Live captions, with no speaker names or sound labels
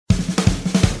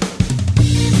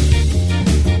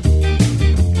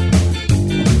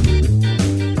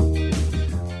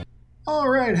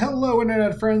right, hello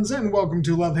internet friends, and welcome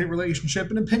to Love Hate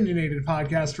Relationship, an opinionated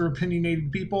podcast for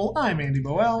opinionated people. I'm Andy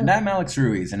Boel. And I'm Alex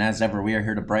Ruiz, and as ever, we are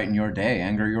here to brighten your day,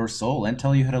 anger your soul, and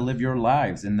tell you how to live your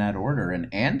lives in that order. And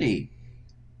Andy,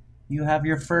 you have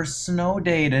your first snow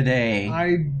day today.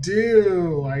 I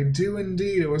do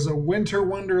indeed. It was a winter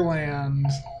wonderland,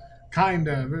 kind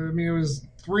of. I mean, it was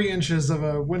 3 inches of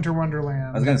a winter wonderland.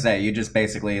 I was going to say, you just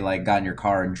basically got in your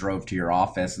car and drove to your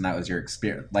office, and that was your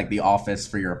experience, the office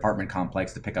for your apartment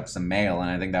complex to pick up some mail, and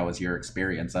I think that was your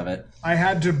experience of it. I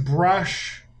had to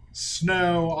brush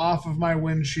snow off of my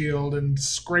windshield and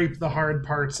scrape the hard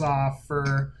parts off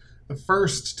for the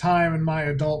first time in my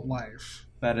adult life.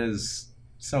 That is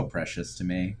so precious to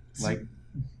me.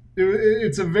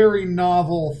 It's a very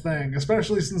novel thing,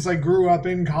 especially since I grew up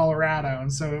in Colorado,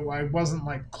 and so I wasn't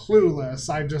clueless.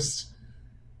 I just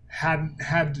hadn't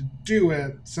had to do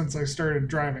it since I started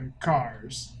driving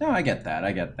cars. No, I get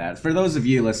that. For those of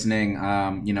you listening,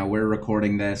 we're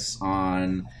recording this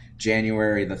on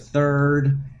January the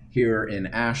 3rd here in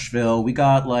Asheville. We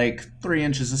got 3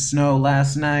 inches of snow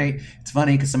last night. It's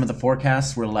funny because some of the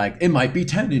forecasts were it might be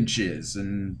 10 inches,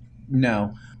 and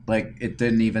no. It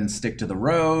didn't even stick to the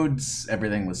roads.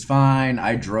 Everything was fine.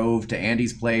 I drove to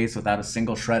Andy's place without a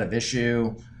single shred of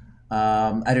issue.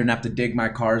 I didn't have to dig my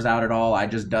cars out at all. I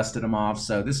just dusted them off.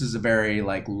 So this is a very,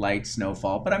 light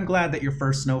snowfall. But I'm glad that your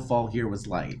first snowfall here was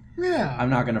light. Yeah. I'm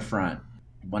not going to front.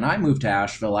 When I moved to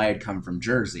Asheville, I had come from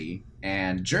Jersey.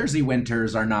 And Jersey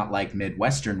winters are not like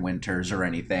Midwestern winters or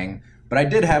anything. But I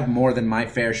did have more than my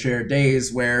fair share of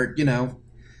days where,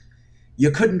 you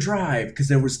couldn't drive because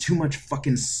there was too much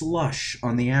fucking slush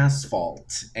on the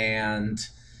asphalt, and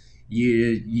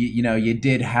you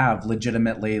did have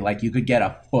legitimately you could get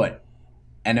a foot,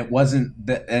 and it wasn't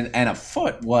and a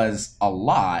foot was a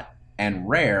lot and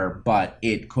rare, but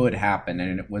it could happen,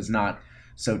 and it was not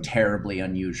so terribly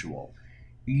unusual.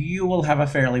 You will have a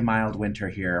fairly mild winter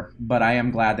here, but I am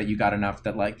glad that you got enough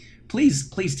that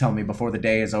please tell me before the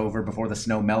day is over, before the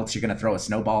snow melts, you're gonna throw a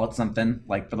snowball at something,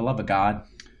 for the love of God.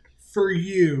 For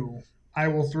you, I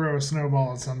will throw a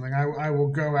snowball at something. I will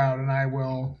go out and I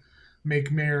will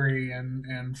make merry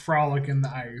and frolic in the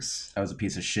ice. I was a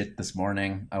piece of shit this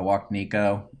morning. I walked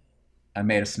Nico. I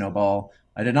made a snowball.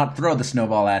 I did not throw the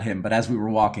snowball at him, but as we were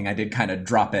walking, I did kind of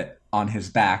drop it on his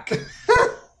back.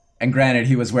 And granted,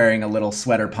 he was wearing a little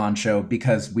sweater poncho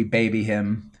because we baby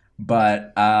him,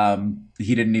 but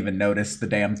he didn't even notice the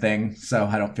damn thing, so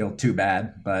I don't feel too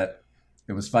bad, but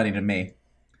it was funny to me.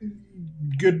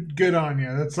 Good on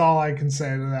you. That's all I can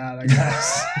say to that, I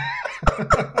guess.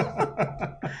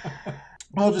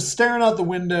 Well, just staring out the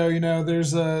window,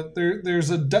 there's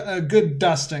a good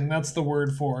dusting. That's the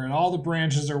word for it. All the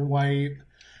branches are white,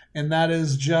 and that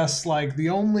is just the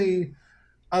only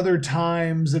other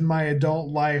times in my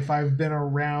adult life I've been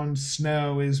around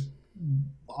snow is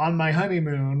on my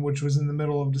honeymoon, which was in the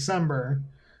middle of December,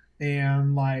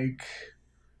 and I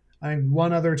think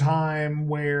one other time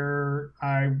where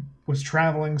I was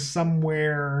traveling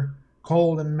somewhere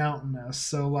cold and mountainous.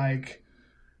 So,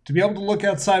 to be able to look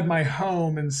outside my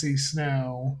home and see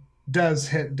snow does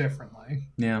hit differently.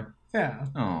 Yeah. Yeah.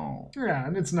 Oh. Yeah,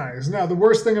 and it's nice. Now, the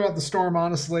worst thing about the storm,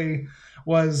 honestly,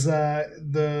 was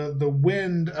the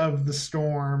wind of the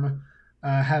storm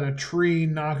had a tree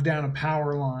knock down a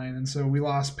power line, and so we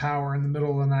lost power in the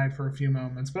middle of the night for a few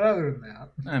moments. But other than that...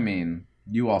 I mean...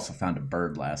 You also found a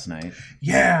bird last night.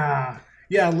 Yeah,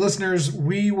 listeners,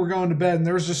 we were going to bed and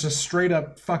there was just a straight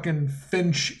up fucking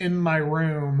finch in my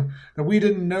room that we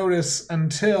didn't notice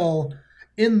until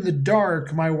in the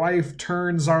dark my wife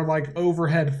turns our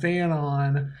overhead fan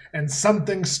on and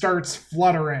something starts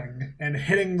fluttering and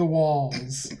hitting the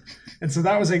walls. And so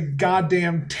that was a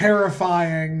goddamn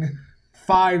terrifying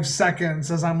 5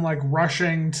 seconds as I'm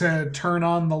rushing to turn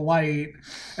on the light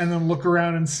and then look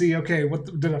around and see, okay,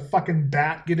 did a fucking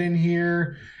bat get in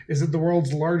here? Is it the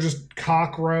world's largest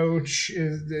cockroach?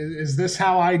 Is this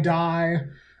how I die?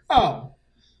 Oh,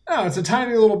 it's a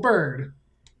tiny little bird.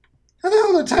 How the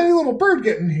hell did a tiny little bird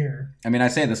get in here? I mean, I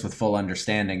say this with full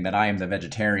understanding that I am the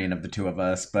vegetarian of the two of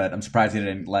us, but I'm surprised you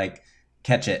didn't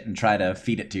catch it and try to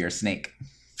feed it to your snake.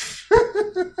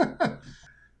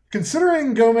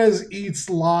 Considering Gomez eats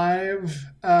live,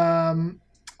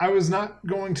 I was not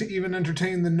going to even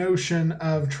entertain the notion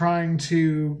of trying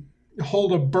to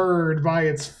hold a bird by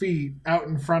its feet out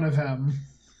in front of him.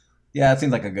 Yeah, it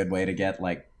seems like a good way to get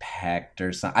pecked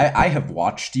or something. I have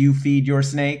watched you feed your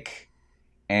snake,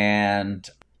 and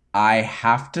I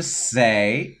have to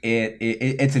say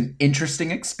it's an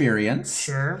interesting experience.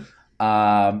 Sure.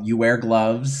 You wear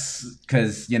gloves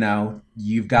because,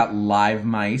 you've got live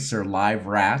mice or live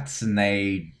rats, and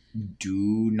they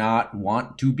do not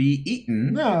want to be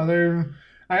eaten. No,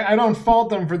 I don't fault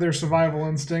them for their survival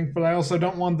instinct, but I also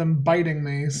don't want them biting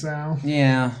me, so.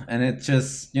 Yeah, and it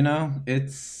just,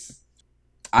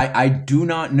 I do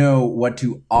not know what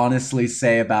to honestly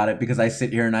say about it because I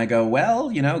sit here and I go, well,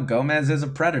 Gomez is a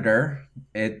predator.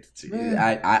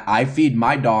 I feed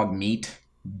my dog meat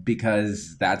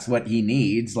because that's what he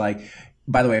needs. Like,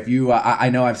 by the way, if you, I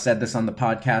know I've said this on the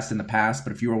podcast in the past,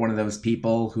 but if you were one of those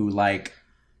people who like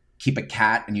keep a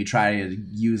cat and you try to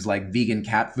use like vegan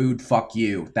cat food, fuck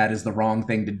you. That is the wrong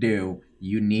thing to do.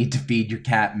 You need to feed your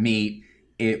cat meat.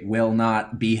 It will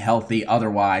not be healthy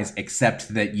otherwise,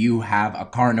 except that you have a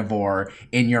carnivore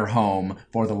in your home,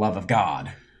 for the love of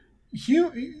God.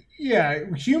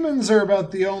 Yeah, humans are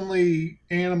about the only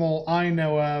animal I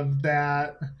know of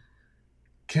that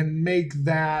can make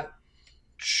that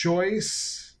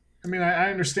choice. I mean,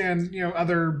 I understand,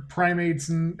 other primates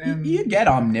and you get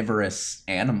omnivorous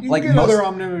animals. You get other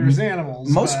omnivorous animals.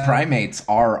 Most primates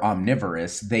are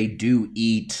omnivorous. They do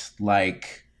eat,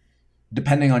 like,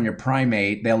 depending on your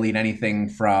primate, they'll eat anything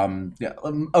from...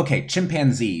 Okay,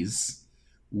 chimpanzees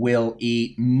will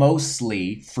eat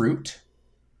mostly fruit.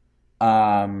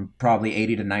 Probably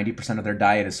 80 to 90% of their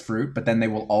diet is fruit, but then they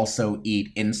will also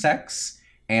eat insects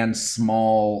and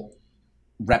small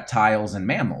reptiles and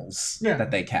mammals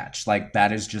that they catch. Like,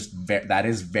 that is that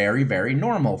is very, very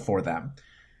normal for them.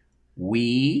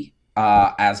 We,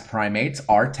 as primates,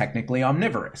 are technically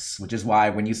omnivorous, which is why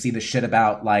when you see the shit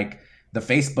about, like, the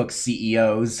Facebook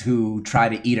CEOs who try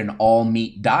to eat an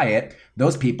all-meat diet,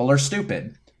 those people are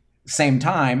stupid. Same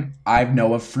time, I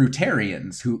know of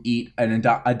fruitarians who eat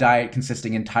a diet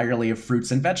consisting entirely of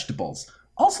fruits and vegetables.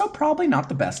 Also probably not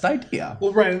the best idea.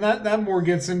 Well, right, and that more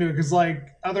gets into it, because like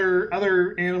other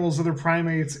animals, other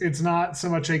primates, it's not so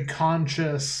much a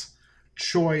conscious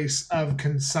choice of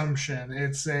consumption.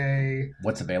 It's a...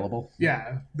 What's available?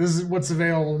 Yeah, this is what's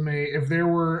available to me. If there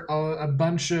were a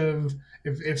bunch of...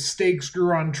 If steaks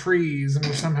grew on trees and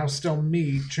were somehow still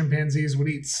meat, chimpanzees would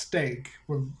eat steak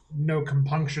with no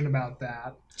compunction about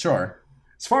that. Sure.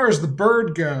 As far as the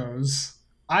bird goes,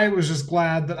 I was just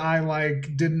glad that I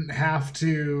didn't have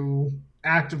to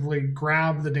actively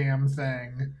grab the damn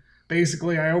thing.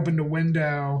 Basically, I opened a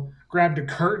window, grabbed a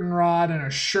curtain rod and a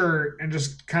shirt, and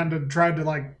just kind of tried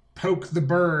to poke the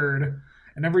bird.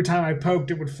 And every time I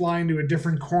poked, it would fly into a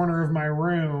different corner of my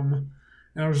room.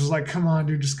 And I was just like, come on,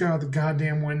 dude, just go out the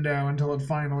goddamn window, until it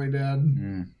finally did.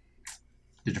 Mm.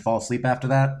 Did you fall asleep after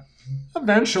that?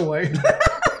 Eventually.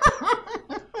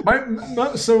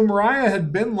 So Mariah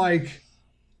had been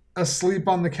asleep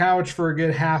on the couch for a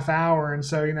good half hour. And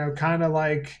so, kind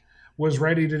of was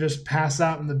ready to just pass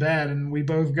out in the bed. And we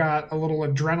both got a little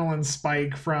adrenaline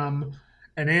spike from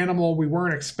an animal we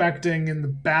weren't expecting in the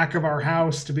back of our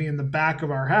house to be in the back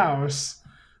of our house.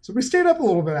 So we stayed up a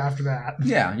little bit after that.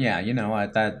 Yeah, you know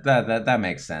what? That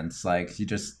makes sense. Like, you're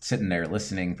just sitting there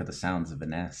listening for the sounds of a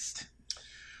nest.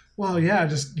 Well, yeah,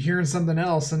 just hearing something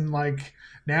else. And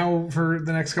now for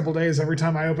the next couple of days, every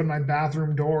time I open my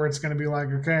bathroom door, it's going to be like,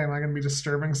 okay, am I going to be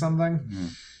disturbing something? Mm.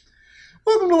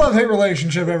 Welcome to Love-Hate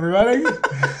Relationship, everybody.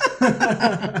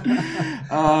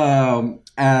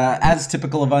 As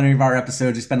typical of any of our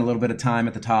episodes, we spend a little bit of time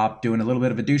at the top doing a little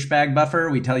bit of a douchebag buffer.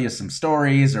 We tell you some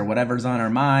stories or whatever's on our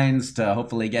minds to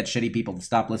hopefully get shitty people to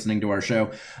stop listening to our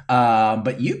show.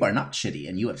 But you are not shitty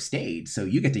and you have stayed, so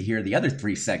you get to hear the other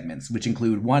 3 segments, which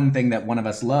include one thing that one of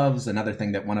us loves, another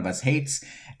thing that one of us hates,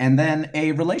 and then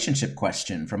a relationship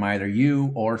question from either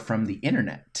you or from the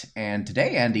internet. And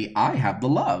today, Andy, I have the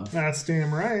love. That's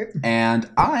damn right. And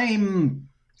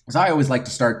so I always like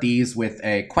to start these with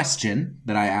a question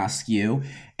that I ask you,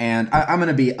 and I'm going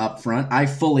to be upfront. I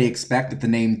fully expect that the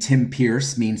name Tim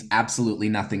Pierce means absolutely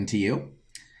nothing to you.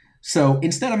 So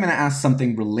instead, I'm going to ask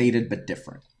something related but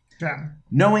different. Yeah.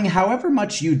 Knowing however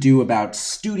much you do about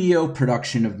studio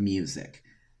production of music,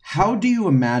 how do you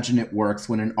imagine it works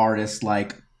when an artist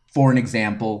for an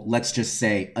example, let's just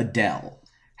say Adele,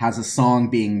 has a song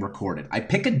being recorded? I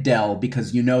pick Adele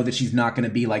because you know that she's not going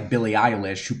to be like Billie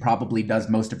Eilish, who probably does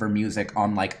most of her music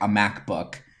on a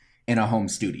MacBook in a home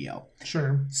studio.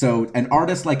 Sure. So an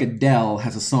artist like Adele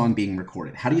has a song being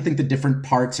recorded. How do you think the different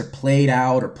parts are played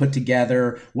out or put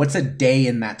together? What's a day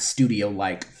in that studio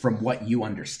like from what you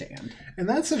understand? And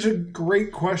that's such a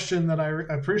great question that I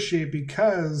appreciate,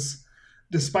 because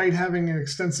despite having an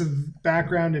extensive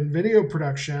background in video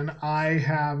production, I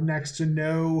have next to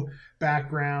no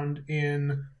background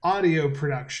in audio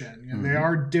production. And they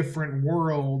are different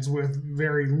worlds with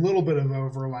very little bit of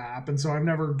overlap. And so I've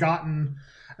never gotten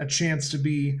a chance to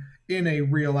be in a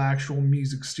real actual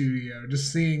music studio,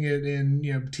 just seeing it in,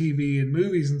 TV and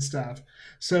movies and stuff.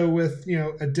 So with,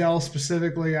 Adele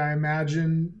specifically, I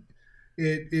imagine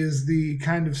it is the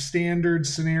kind of standard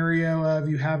scenario of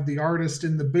you have the artist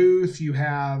in the booth, you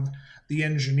have the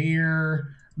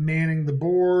engineer manning the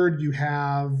board, you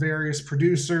have various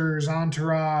producers,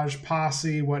 entourage,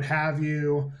 posse, what have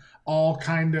you, all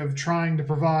kind of trying to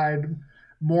provide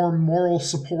more moral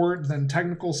support than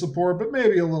technical support, but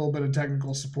maybe a little bit of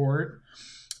technical support.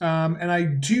 And I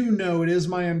do know, it is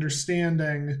my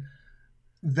understanding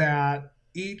that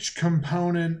each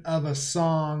component of a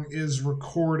song is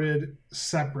recorded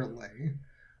separately,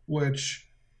 which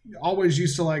always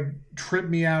used to trip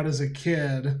me out as a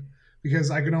kid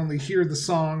because I could only hear the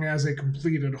song as a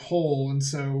completed whole. And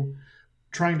so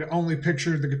trying to only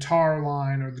picture the guitar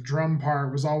line or the drum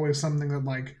part was always something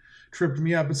that tripped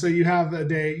me up. And so you have a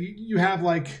day, you have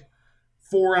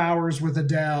 4 hours with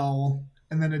Adele,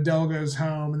 and then Adele goes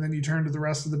home, and then you turn to the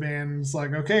rest of the band and it's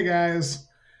okay, guys,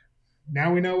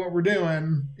 now we know what we're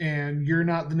doing, and you're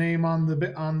not the name on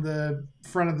the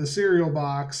front of the cereal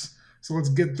box, so let's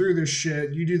get through this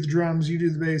shit. You do the drums, you do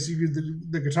the bass, you do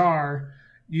the guitar.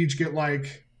 You each get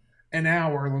an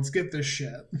hour. Let's get this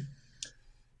shit.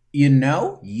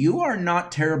 You are not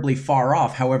terribly far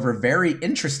off. However, very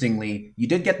interestingly, you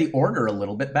did get the order a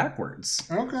little bit backwards.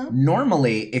 Okay.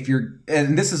 Normally,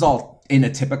 and this is all in a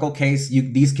typical case,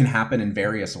 these can happen in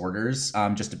various orders,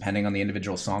 just depending on the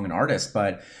individual song and artist.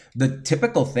 But the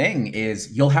typical thing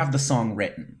is you'll have the song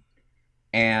written.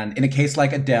 And in a case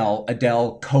like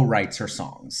Adele co-writes her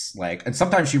songs. And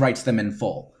sometimes she writes them in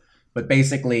full. But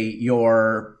basically,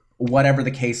 whatever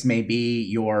the case may be,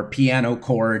 your piano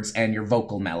chords and your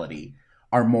vocal melody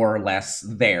are more or less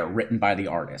there, written by the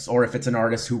artist. Or if it's an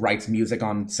artist who writes music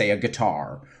on, say, a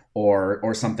guitar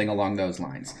or something along those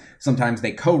lines. Sometimes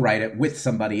they co-write it with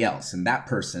somebody else, and that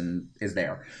person is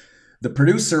there. The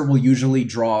producer will usually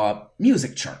draw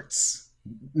music charts.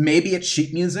 Maybe it's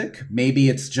sheet music. Maybe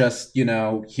it's just,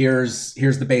 here's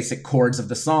the basic chords of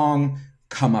the song,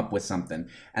 come up with something.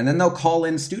 And then they'll call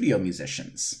in studio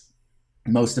musicians.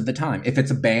 Most of the time. If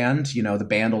it's a band, the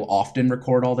band will often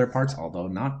record all their parts, although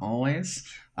not always.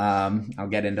 I'll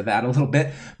get into that a little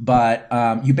bit. But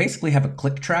you basically have a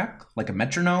click track, like a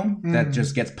metronome, that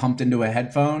just gets pumped into the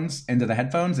headphones,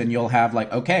 and you'll have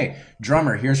okay,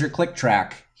 drummer, here's your click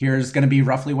track. Here's going to be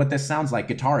roughly what this sounds like.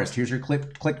 Guitarist, here's your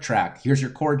click track. Here's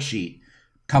your chord sheet.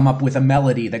 Come up with a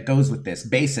melody that goes with this.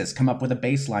 Bassist, come up with a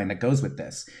bass line that goes with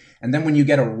this. And then when you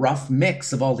get a rough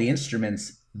mix of all the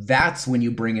instruments, that's when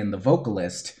you bring in the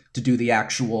vocalist to do the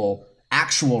actual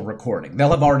recording.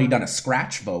 They'll have already done a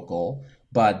scratch vocal,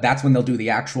 but that's when they'll do the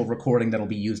actual recording that'll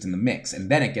be used in the mix, and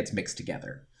then it gets mixed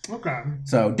together. Okay.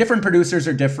 So different producers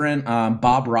are different.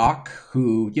 Bob Rock,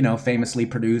 who, famously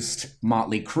produced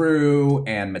Motley Crue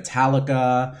and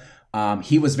Metallica,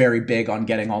 he was very big on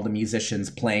getting all the musicians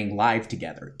playing live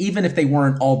together, even if they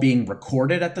weren't all being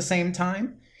recorded at the same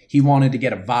time. He wanted to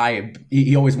get a vibe.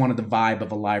 He always wanted the vibe of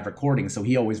a live recording. So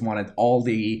he always wanted all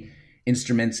the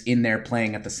instruments in there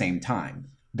playing at the same time.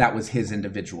 That was his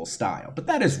individual style. But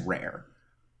that is rare.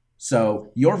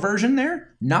 So your version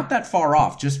there, not that far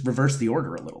off. Just reverse the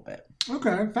order a little bit.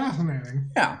 Okay,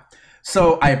 fascinating. Yeah.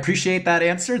 So I appreciate that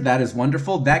answer. That is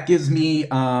wonderful. That gives me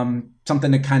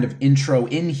something to kind of intro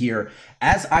in here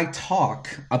as I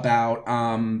talk about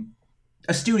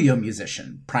a studio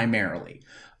musician primarily.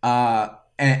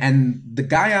 And the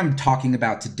guy I'm talking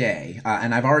about today,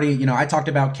 and I've already, I talked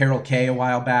about Carol Kay a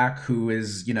while back, who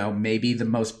is, maybe the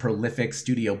most prolific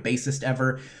studio bassist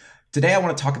ever. Today I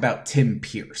want to talk about Tim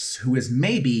Pierce, who is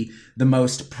maybe the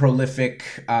most prolific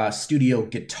studio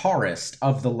guitarist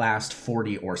of the last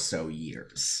 40 or so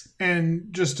years. And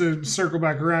just to circle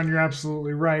back around, you're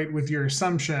absolutely right with your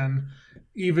assumption.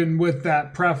 Even with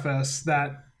that preface,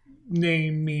 that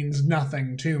name means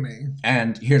nothing to me.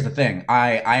 And here's the thing.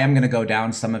 I am going to go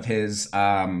down some of his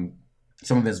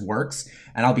works,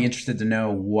 and I'll be interested to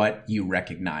know what you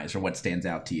recognize or what stands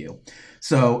out to you.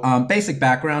 So basic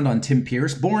background on Tim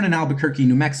Pierce. Born in Albuquerque,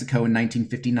 New Mexico in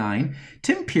 1959,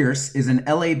 Tim Pierce is an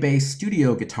LA-based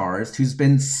studio guitarist who's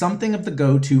been something of the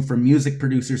go-to for music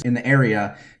producers in the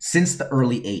area since the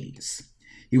early 80s.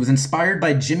 He was inspired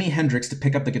by Jimi Hendrix to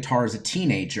pick up the guitar as a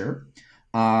teenager.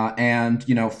 And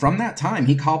from that time,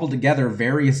 he cobbled together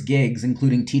various gigs,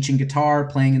 including teaching guitar,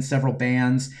 playing in several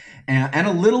bands, and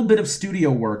a little bit of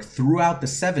studio work throughout the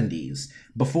 70s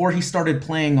before he started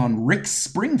playing on Rick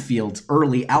Springfield's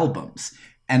early albums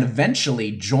and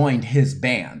eventually joined his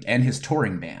band and his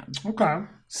touring band. Okay.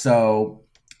 So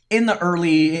in the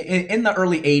early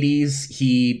 80s,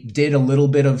 he did a little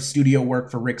bit of studio work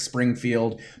for Rick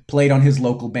Springfield, played on his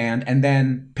local band, and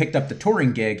then picked up the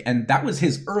touring gig. And that was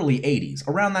his early 80s.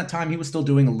 Around that time, he was still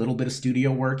doing a little bit of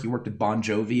studio work. He worked with Bon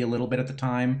Jovi a little bit at the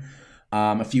time,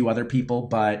 a few other people.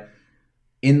 But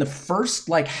in the first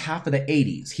like half of the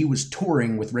 80s, he was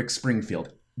touring with Rick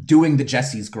Springfield, doing the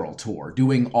Jesse's Girl tour,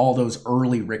 doing all those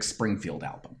early Rick Springfield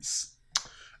albums.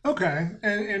 Okay,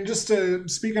 and just to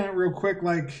speak on it real quick,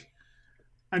 like,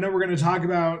 I know we're going to talk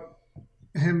about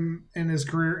him in his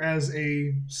career as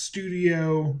a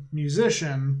studio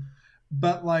musician,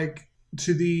 but like,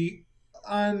 to the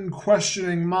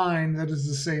unquestioning mind, that is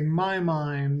to say my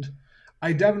mind,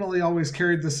 I definitely always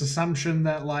carried this assumption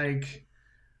that like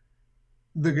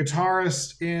the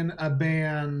guitarist in a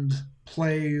band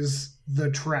plays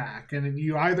the track, and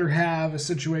you either have a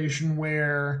situation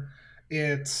where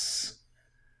it's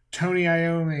Tony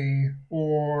Iommi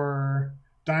or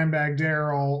Dimebag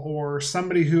Darrell or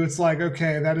somebody who it's like,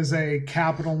 okay, that is a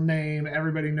capital name.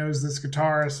 Everybody knows this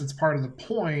guitarist. It's part of the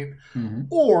point. Mm-hmm.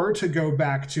 Or to go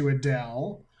back to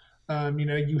Adele,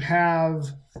 you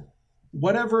have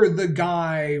whatever the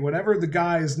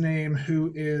guy's name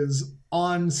who is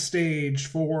on stage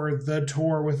for the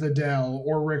tour with Adele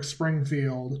or Rick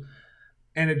Springfield.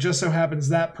 And it just so happens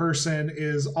that person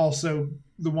is also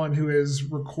the one who is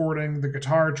recording the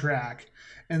guitar track.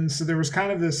 And so there was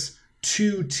kind of this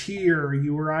two-tier.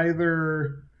 You were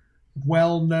either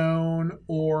well-known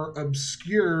or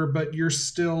obscure, but you're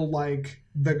still like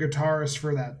the guitarist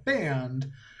for that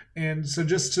band. And so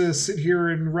just to sit here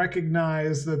and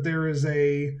recognize that there is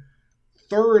a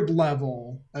third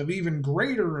level of even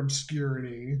greater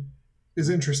obscurity is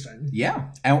interesting.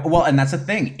 Yeah. And that's the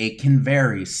thing. It can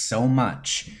vary so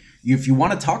much. If you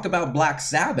want to talk about Black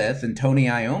Sabbath and Tony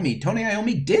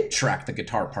Iommi did track the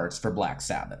guitar parts for Black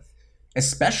Sabbath,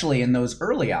 especially in those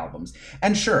early albums.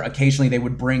 And sure, occasionally they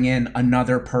would bring in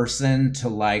another person to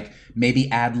like maybe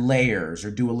add layers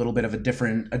or do a little bit of a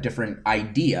different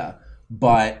idea.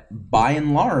 But by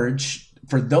and large,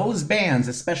 for those bands,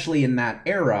 especially in that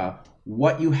era,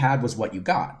 what you had was what you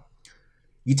got.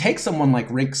 You take someone like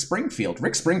Rick Springfield.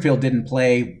 Rick Springfield didn't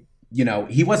play,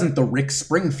 he wasn't the Rick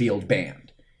Springfield band.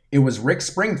 It was Rick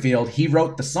Springfield. He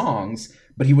wrote the songs,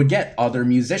 but he would get other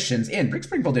musicians in. Rick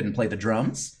Springfield didn't play the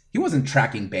drums. He wasn't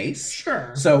tracking bass.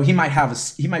 Sure. So he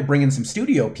might bring in some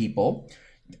studio people,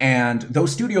 and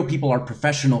those studio people are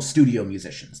professional studio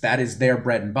musicians. That is their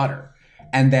bread and butter.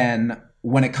 And then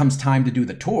when it comes time to do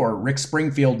the tour, Rick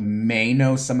Springfield may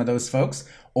know some of those folks,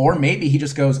 or maybe he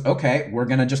just goes, okay, we're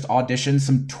going to just audition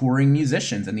some touring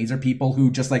musicians. And these are people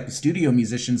who, just like the studio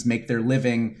musicians, make their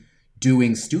living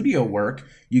doing studio work.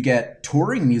 You get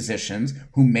touring musicians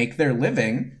who make their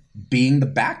living being the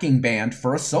backing band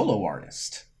for a solo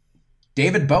artist.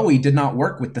 David Bowie did not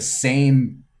work with the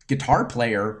same guitar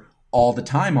player all the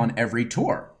time on every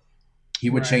tour. He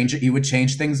would change it. He would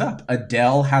change things up.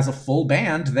 Adele has a full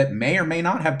band that may or may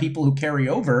not have people who carry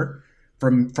over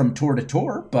from tour to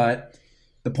tour. But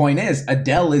the point is,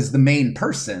 Adele is the main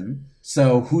person.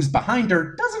 So who's behind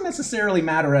her doesn't necessarily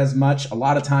matter as much. A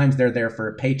lot of times they're there for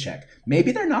a paycheck.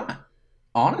 Maybe they're not.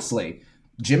 Honestly,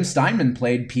 Jim Steinman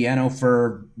played piano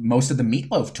for most of the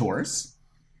Meatloaf tours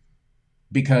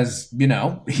because,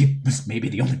 he was maybe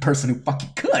the only person who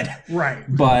fucking could. Right.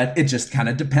 But it just kind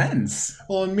of depends.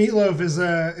 Well, and Meatloaf is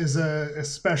a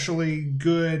especially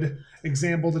good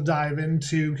example to dive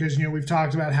into because, we've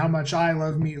talked about how much I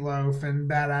love Meatloaf and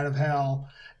Bat Out of Hell.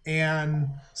 And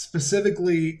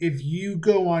specifically, if you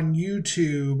go on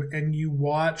YouTube and you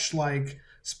watch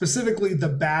specifically the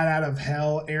Bat Out of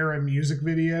Hell era music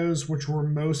videos, which were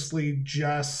mostly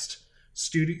just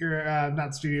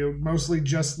mostly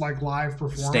just like live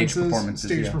performances,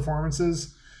 stage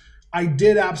performances. I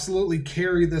did absolutely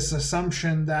carry this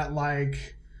assumption that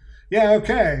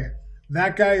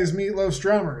that guy is Meatloaf's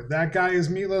drummer. That guy is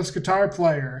Meatloaf's guitar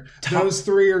player. Those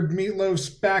three are Meatloaf's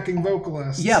backing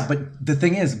vocalists. Yeah, but the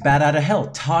thing is, Bat Outta Hell,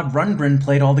 Todd Rundgren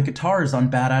played all the guitars on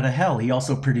Bat Outta Hell. He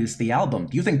also produced the album.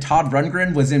 Do you think Todd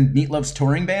Rundgren was in Meatloaf's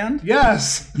touring band?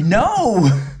 Yes. No!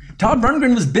 Todd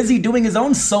Rundgren was busy doing his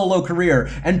own solo career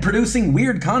and producing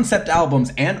weird concept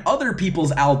albums and other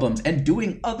people's albums and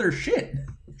doing other shit.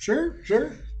 Sure.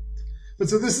 But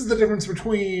so this is the difference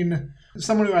between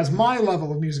someone who has my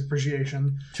level of music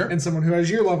appreciation and someone who has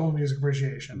your level of music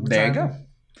appreciation. There you go.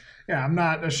 Yeah, I'm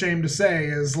not ashamed to say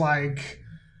is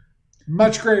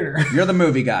much greater. You're the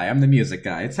movie guy. I'm the music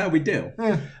guy. It's how we do.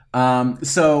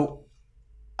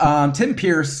 Tim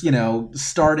Pierce,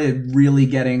 started really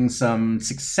getting some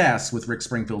success with Rick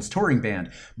Springfield's touring band,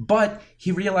 but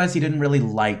he realized he didn't really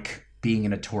like being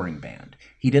in a touring band.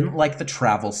 He didn't like the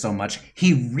travel so much.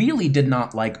 He really did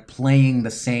not like playing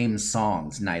the same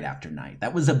songs night after night.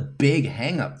 That was a big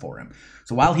hang-up for him.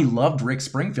 So while he loved Rick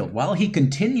Springfield, while he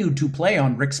continued to play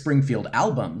on Rick Springfield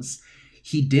albums,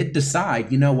 he did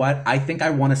decide, you know what, I think I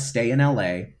want to stay in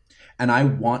LA and I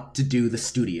want to do the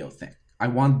studio thing. I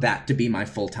want that to be my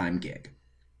full-time gig.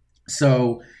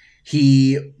 So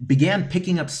he began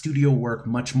picking up studio work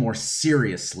much more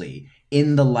seriously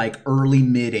in the early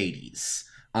mid-'80s.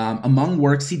 Among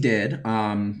works he did,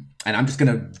 and I'm just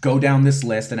going to go down this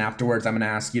list, and afterwards I'm going to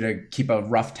ask you to keep a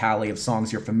rough tally of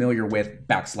songs you're familiar with,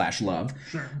 /love.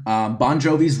 Sure. Bon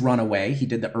Jovi's Runaway, he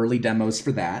did the early demos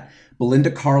for that.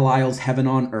 Belinda Carlisle's Heaven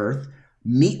on Earth.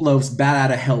 Meatloaf's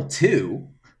Bat Outta Hell 2.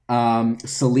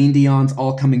 Celine Dion's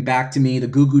All Coming Back to Me, the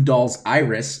Goo Goo Dolls'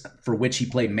 Iris, for which he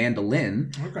played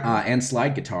mandolin and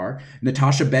slide guitar,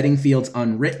 Natasha Bedingfield's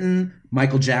Unwritten,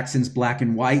 Michael Jackson's Black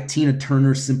and White, Tina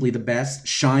Turner's Simply the Best,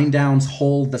 Shinedown's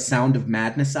whole The Sound of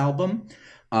Madness album,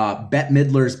 Bette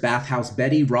Midler's Bathhouse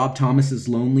Betty, Rob Thomas's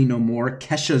Lonely No More,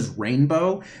 Kesha's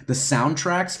Rainbow, the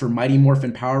soundtracks for Mighty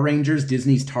Morphin Power Rangers,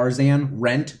 Disney's Tarzan,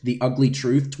 Rent, The Ugly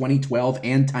Truth, 2012,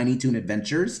 and Tiny Toon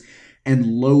Adventures, and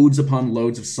loads upon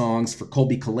loads of songs for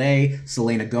Colby Calais,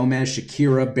 Selena Gomez,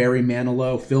 Shakira, Barry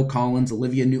Manilow, Phil Collins,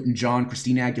 Olivia Newton-John,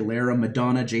 Christina Aguilera,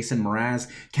 Madonna, Jason Mraz,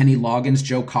 Kenny Loggins,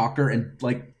 Joe Cocker, and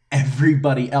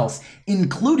everybody else,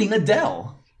 including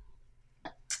Adele.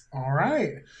 All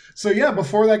right. So yeah,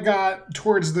 before that got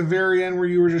towards the very end where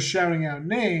you were just shouting out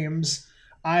names,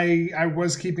 I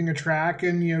was keeping a track,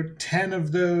 and 10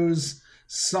 of those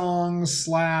songs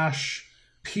 /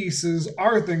 pieces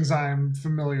are things I'm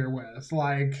familiar with.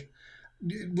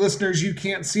 Listeners, you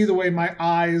can't see the way my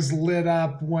eyes lit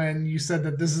up when you said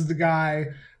that this is the guy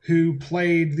who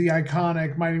played the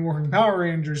iconic Mighty Morphin Power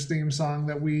Rangers theme song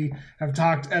that we have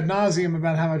talked ad nauseum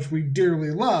about how much we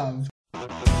dearly love.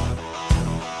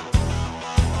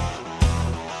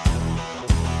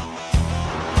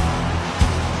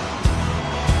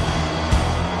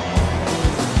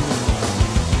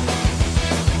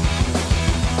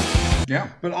 Yeah.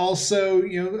 But also,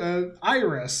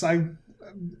 Iris.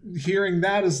 Hearing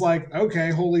that is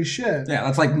okay, holy shit. Yeah,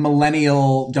 that's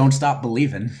millennial Don't Stop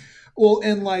Believin'. Well,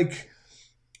 and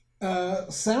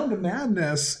Sound of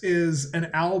Madness is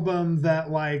an album that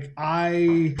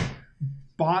I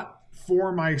bought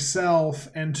for myself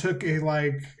and took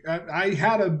I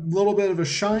had a little bit of a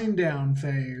Shinedown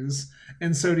phase.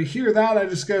 And so to hear that, I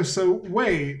just go, so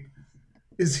wait,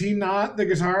 is he not the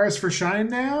guitarist for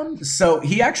Shinedown? So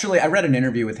he actually, I read an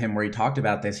interview with him where he talked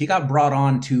about this. He got brought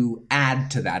on to add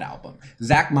to that album.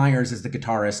 Zach Myers is the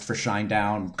guitarist for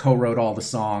Shinedown, co-wrote all the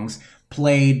songs,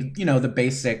 played, a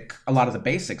lot of the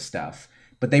basic stuff.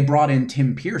 But they brought in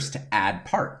Tim Pierce to add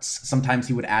parts. Sometimes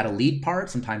he would add a lead part,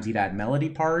 sometimes he'd add melody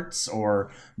parts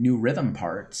or new rhythm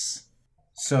parts.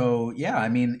 So yeah,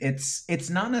 it's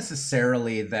not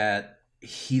necessarily that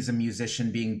he's a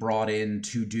musician being brought in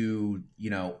to do,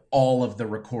 all of the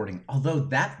recording. Although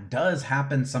that does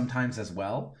happen sometimes as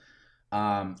well.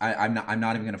 I'm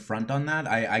not even going to front on that.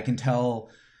 I can tell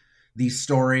the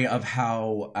story of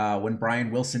how when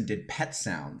Brian Wilson did Pet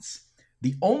Sounds,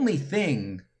 the only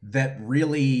thing that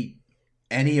really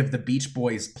any of the Beach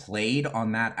Boys played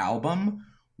on that album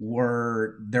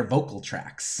were their vocal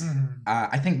tracks. Mm-hmm.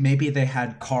 I think maybe they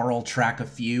had Carl track a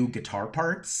few guitar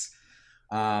parts,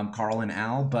 Carl and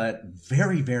Al, but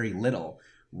very, very little.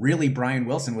 Really, Brian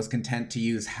Wilson was content to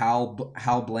use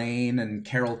Hal Blaine and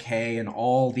Carol Kay and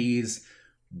all these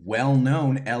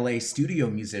well-known LA studio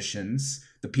musicians,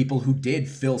 the people who did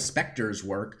Phil Spector's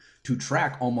work, to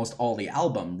track almost all the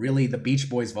album. Really, the Beach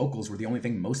Boys vocals were the only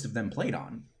thing most of them played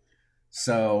on.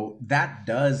 So that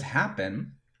does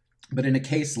happen. But in a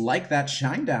case like that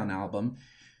Shinedown album,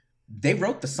 they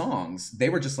wrote the songs. They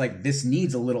were just like, this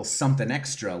needs a little something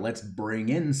extra. Let's bring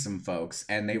in some folks.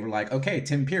 And they were like, okay,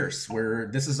 Tim Pierce,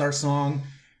 this is our song.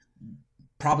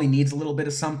 Probably needs a little bit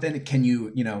of something. Can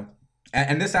you,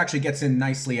 and this actually gets in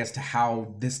nicely as to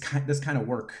how this kind of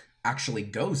work actually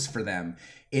goes for them.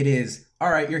 It is, all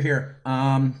right, you're here.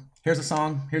 Here's a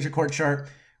song. Here's your chord chart.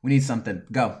 We need something.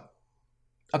 Go.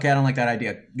 Okay, I don't like that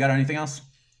idea. Got anything else?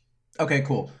 Okay,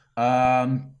 cool.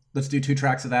 Let's do 2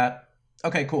 tracks of that.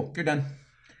 Okay, cool. You're done.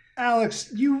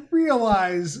 Alex, you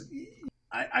realize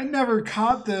I never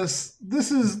caught this.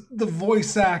 This is the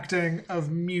voice acting of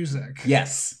music.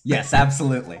 Yes,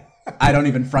 absolutely. I don't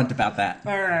even front about that.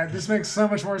 All right, this makes so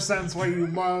much more sense why you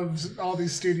loved all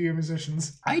these studio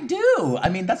musicians. I do.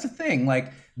 That's the thing.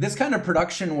 This kind of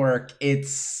production work,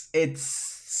 it's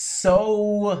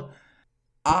so...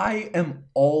 I am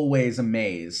always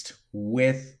amazed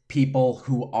with people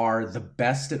who are the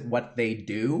best at what they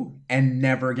do and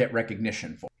never get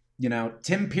recognition for. You know,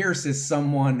 Tim Pierce is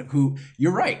someone who,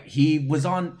 you're right, he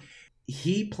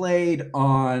played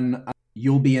on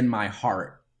You'll Be in My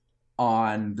Heart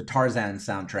on the Tarzan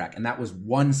soundtrack, and that was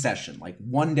one session, like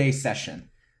 1 day session.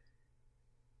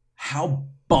 How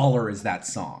baller is that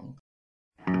song?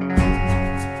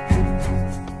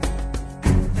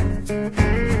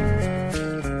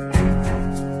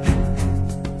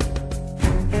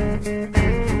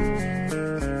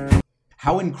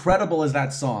 How incredible is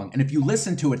that song? And if you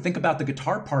listen to it, think about the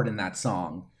guitar part in that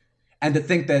song, and to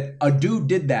think that a dude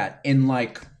did that in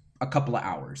like a couple of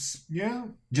hours. Yeah.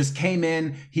 Just came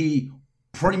in, he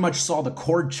pretty much saw the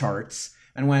chord charts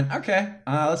and went, okay,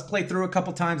 let's play through a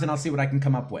couple times and I'll see what I can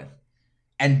come up with.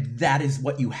 And that is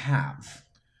what you have.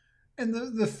 And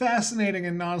the fascinating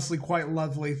and honestly quite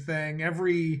lovely thing,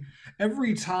 every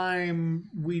time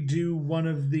we do one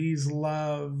of these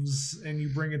loves and you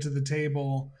bring it to the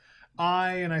table,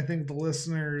 and I think the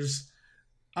listeners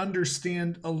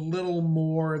understand a little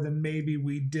more than maybe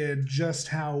we did just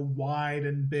how wide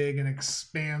and big and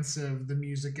expansive the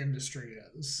music industry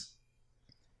is.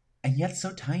 And yet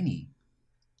so tiny.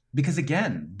 Because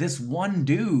again, this one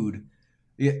dude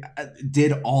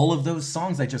did all of those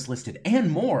songs I just listed and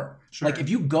more. Sure. Like if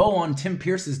you go on Tim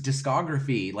Pierce's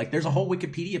discography, like there's a whole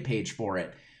Wikipedia page for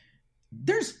it.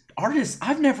 There's artists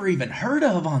I've never even heard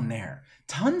of on there.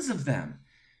 Tons of them.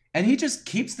 And he just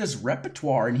keeps this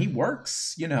repertoire and he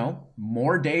works, you know,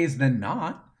 more days than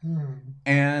not.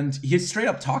 And he straight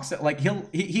up talks like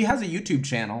he has a YouTube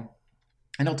channel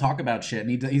and he'll talk about shit.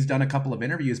 And he's done a couple of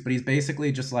interviews, but he's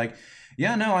basically just like,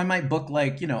 yeah, no, I might book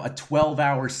like, you know, a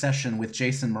 12-hour session with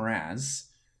Jason Mraz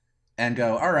and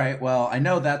go, all right, well, I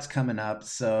know that's coming up.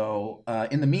 So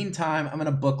in the meantime, I'm going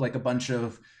to book like a bunch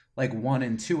of like 1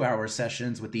 and 2 hour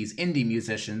sessions with these indie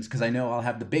musicians because I know I'll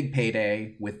have the big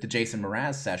payday with the Jason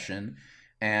Mraz session.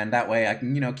 And that way I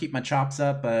can, you know, keep my chops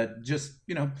up, but just,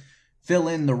 you know, fill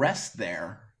in the rest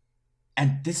there.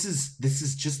 And this is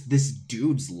just this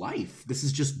dude's life. This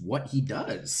is just what he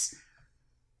does.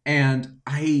 And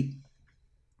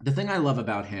the thing I love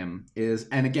about him is,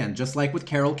 and again, just like with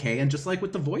Carol Kay and just like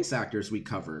with the voice actors we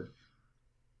cover,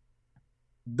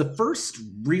 the first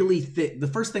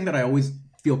thing that I always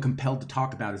feel compelled to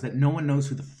talk about is that no one knows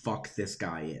who the fuck this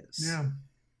guy is. Yeah.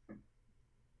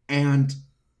 And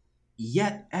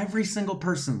yet every single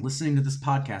person listening to this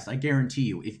podcast, I guarantee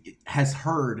you, has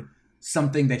heard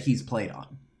something that he's played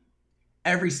on.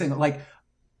 Every single, like,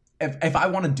 if I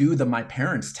want to do the my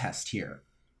parents test here,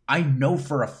 I know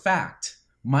for a fact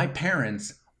my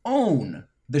parents own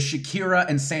the Shakira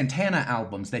and Santana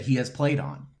albums that he has played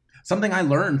on. Something I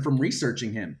learned from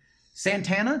researching him.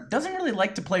 Santana doesn't really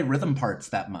like to play rhythm parts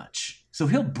that much. So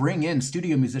he'll bring in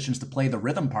studio musicians to play the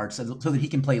rhythm parts so that he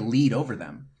can play lead over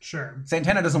them. Sure.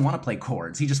 Santana doesn't want to play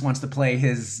chords. He just wants to play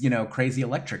his, you know, crazy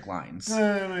electric lines.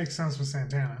 That makes sense with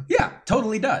Santana. Yeah,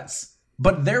 totally does.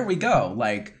 But there we go.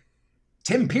 Like,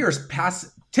 Tim Pierce,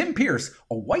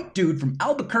 a white dude from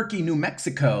Albuquerque, New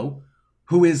Mexico,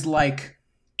 who is like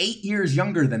 8 years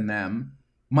younger than them.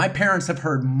 My parents have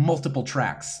heard multiple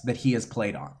tracks that he has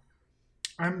played on.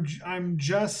 I'm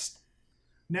just,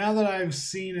 now that I've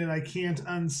seen it, I can't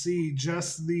unsee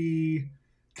just the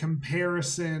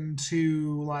comparison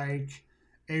to like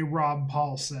a Rob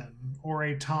Paulson or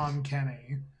a Tom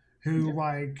Kenny, who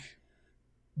like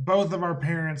both of our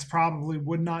parents probably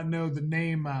would not know the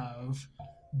name of,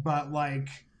 but like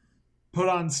put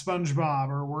on SpongeBob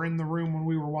or were in the room when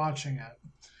we were watching it.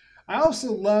 I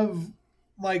also love,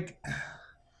 like,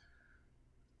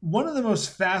 one of the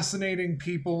most fascinating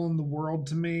people in the world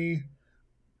to me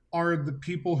are the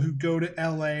people who go to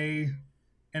LA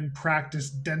and practice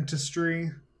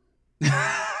dentistry.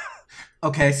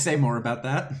 Okay, say more about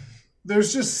that.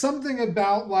 There's just something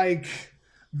about like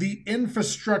the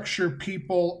infrastructure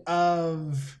people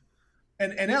of,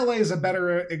 and LA is a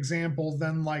better example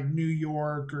than like New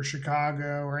York or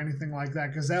Chicago or anything like that,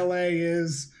 because LA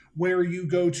is where you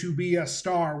go to be a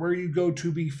star, where you go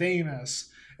to be famous.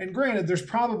 And granted, there's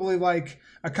probably like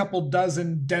a couple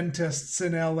dozen dentists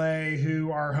in LA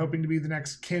who are hoping to be the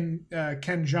next Ken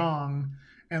Jeong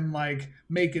and like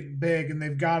make it big, and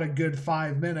they've got a good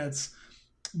 5 minutes.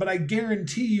 But I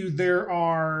guarantee you there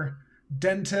are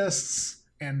dentists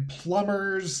and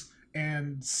plumbers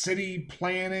and city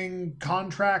planning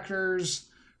contractors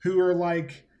who are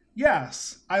like,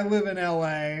 yes, I live in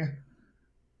LA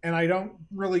and I don't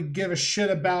really give a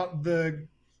shit about the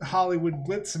Hollywood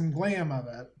glitz and glam of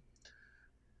it.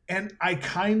 And I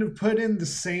kind of put in the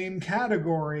same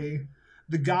category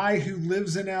the guy who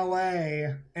lives in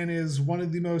LA and is one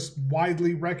of the most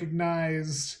widely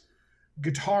recognized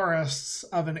guitarists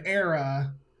of an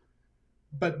era,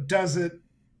 but does it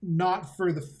not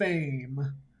for the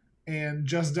fame, and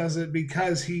just does it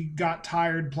because he got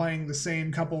tired playing the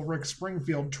same couple Rick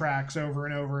Springfield tracks over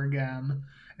and over again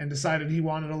and decided he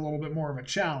wanted a little bit more of a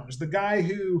challenge. The guy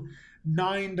who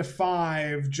 9 to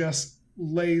 5 just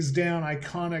lays down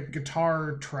iconic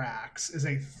guitar tracks is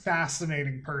a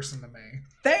fascinating person to me.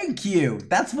 Thank you.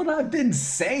 That's what I've been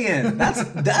saying.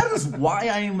 That is why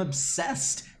I am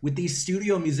obsessed with these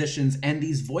studio musicians and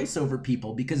these voiceover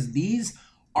people, because these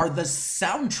are the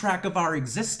soundtrack of our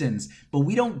existence, but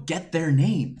we don't get their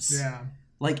names. Yeah.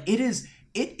 Like, it is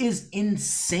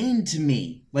insane to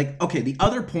me. Like, okay, the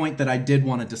other point that I did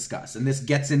want to discuss, and this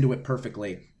gets into it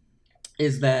perfectly,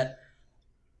 is that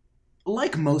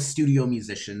like most studio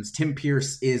musicians, Tim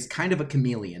Pierce is kind of a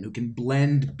chameleon who can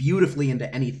blend beautifully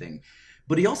into anything.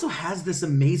 But he also has this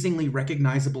amazingly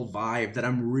recognizable vibe that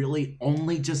I'm really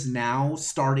only just now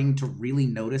starting to really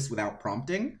notice without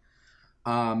prompting.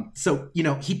 So, you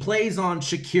know, he plays on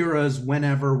Shakira's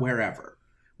Whenever, Wherever,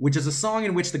 which is a song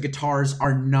in which the guitars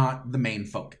are not the main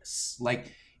focus.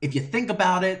 Like, if you think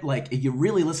about it, like, if you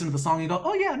really listen to the song, you go,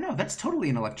 oh yeah, no, that's totally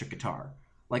an electric guitar.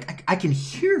 Like, I can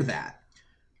hear that.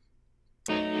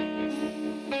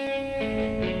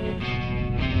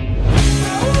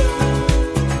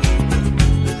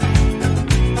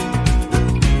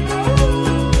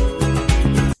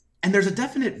 And there's a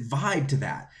definite vibe to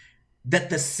that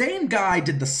the same guy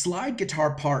did the slide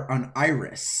guitar part on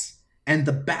Iris and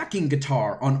the backing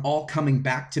guitar on All Coming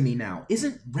Back to Me Now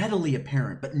isn't readily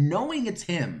apparent, but knowing it's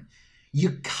him,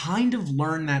 you kind of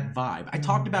learn that vibe. I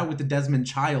talked about with the Desmond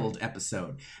Child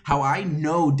episode, how I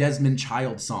know Desmond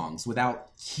Child songs without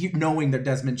knowing they're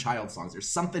Desmond Child songs. There's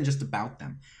something just about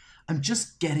them. I'm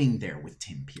just getting there with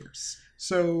Tim Pierce.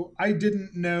 So I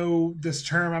didn't know this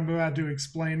term I'm about to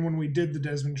explain when we did the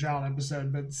Desmond Child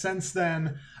episode, but since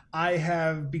then I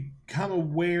have become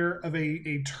aware of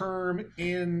a term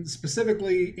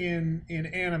specifically in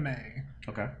anime.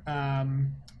 Okay.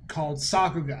 Called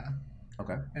sakuga.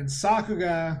 Okay. And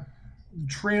sakuga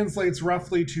translates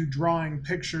roughly to drawing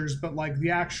pictures, but like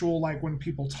the actual, like when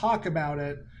people talk about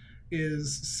it,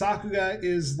 is sakuga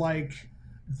is like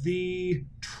the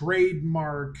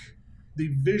trademark, the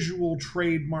visual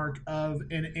trademark of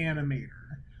an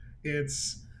animator.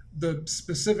 It's the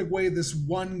specific way this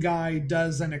one guy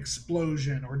does an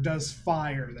explosion or does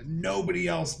fire, that nobody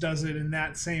else does it in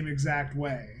that same exact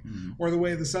way. Mm-hmm. Or the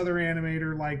way this other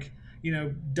animator, like, you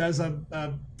know, does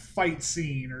a fight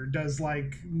scene or does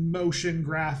like motion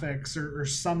graphics or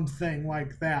something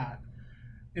like that.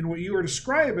 And what you were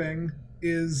describing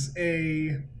is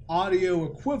a audio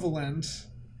equivalent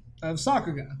of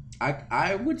sakuga.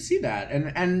 I would see that.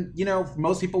 And you know,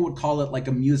 most people would call it like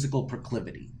a musical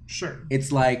proclivity. Sure.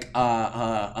 It's like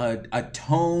a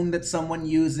tone that someone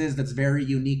uses that's very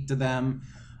unique to them.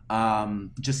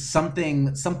 Just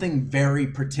something very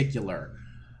particular.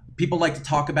 People like to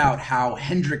talk about how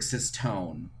Hendrix's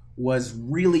tone was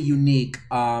really unique.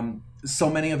 So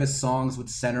many of his songs would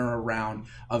center around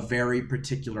a very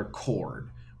particular chord,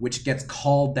 which gets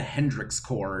called the Hendrix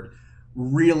chord.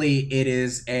 Really, it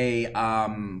is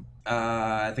I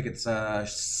think it's a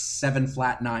 7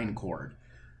 flat 9 chord,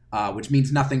 which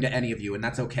means nothing to any of you, and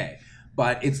that's okay.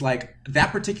 But it's like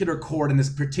that particular chord and this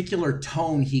particular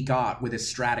tone he got with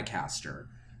his Stratocaster,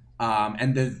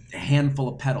 and the handful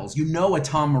of pedals. You know a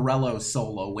Tom Morello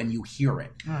solo when you hear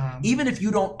it. Even if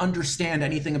you don't understand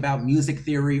anything about music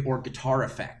theory or guitar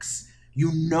effects,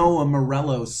 you know a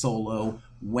Morello solo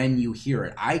when you hear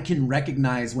it. I can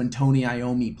recognize when Tony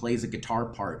Iommi plays a guitar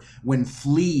part, when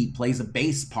Flea plays a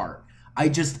bass part. I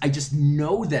just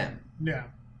know them. Yeah.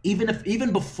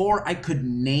 Even before I could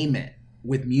name it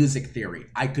with music theory,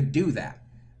 I could do that.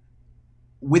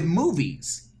 With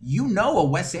movies, you know a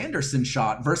Wes Anderson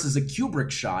shot versus a Kubrick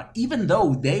shot, even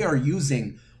though they are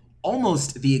using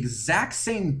almost the exact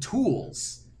same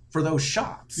tools for those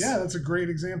shots. Yeah, that's a great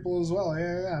example as well.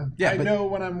 Yeah. I know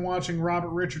when I'm watching Robert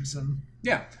Richardson.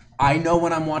 Yeah. I know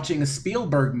when I'm watching a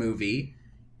Spielberg movie,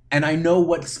 and I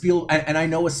know I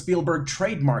know a Spielberg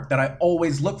trademark that I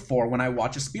always look for when I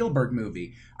watch a Spielberg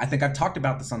movie. I think I've talked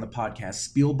about this on the podcast.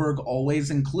 Spielberg always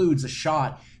includes a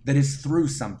shot that is through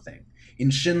something.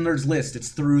 In Schindler's List, it's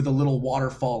through the little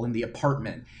waterfall in the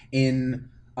apartment. In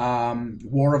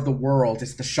War of the Worlds,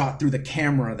 it's the shot through the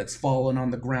camera that's fallen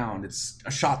on the ground. It's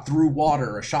a shot through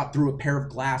water, a shot through a pair of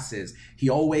glasses. He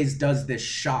always does this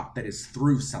shot that is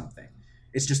through something.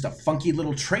 It's just a funky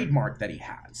little trademark that he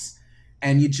has.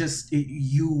 And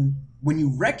when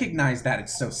you recognize that,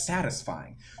 it's so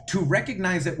satisfying. To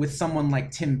recognize it with someone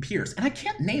like Tim Pierce, and I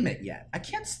can't name it yet. I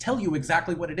can't tell you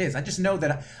exactly what it is. I just know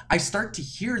that I start to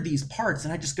hear these parts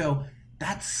and I just go,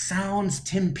 that sounds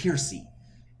Tim Piercey.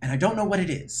 And I don't know what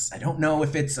it is. I don't know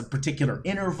if it's a particular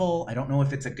interval. I don't know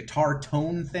if it's a guitar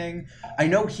tone thing. I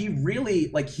know he really,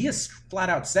 like, he has flat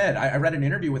out said, I read an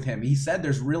interview with him. He said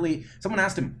someone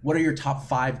asked him, what are your top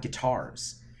 5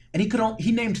 guitars? And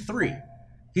he named 3.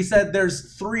 He said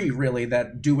there's 3 really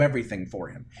that do everything for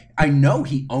him. I know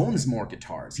he owns more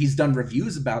guitars. He's done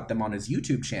reviews about them on his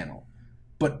YouTube channel.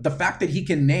 But the fact that he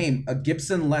can name a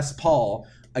Gibson Les Paul,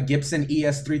 a Gibson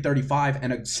ES335,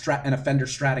 and a Fender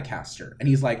Stratocaster, and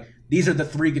he's like, these are the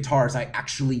 3 guitars I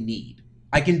actually need.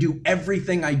 I can do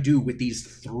everything I do with these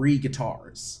 3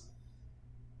 guitars.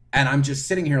 And I'm just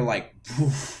sitting here like,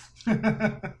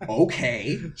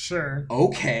 okay. Sure.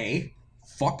 Okay.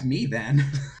 Fuck me then.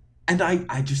 And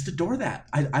I just adore that.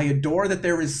 I adore that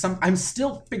there is I'm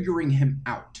still figuring him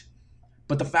out.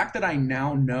 But the fact that I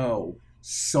now know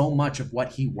so much of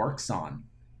what he works on,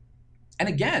 and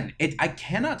again, I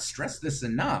cannot stress this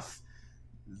enough.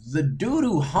 The dude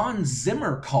who Hans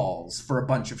Zimmer calls for a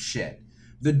bunch of shit,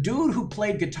 the dude who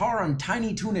played guitar on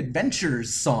Tiny Toon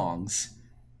Adventures songs,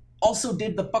 also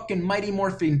did the fucking Mighty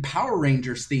Morphin Power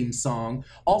Rangers theme song,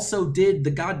 also did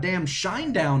the goddamn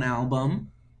Shinedown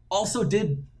album, also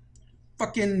did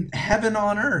fucking Heaven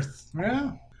on Earth.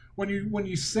 Yeah. When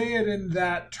you say it in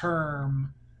that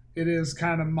term, it is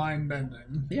kind of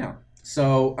mind-bending. Yeah.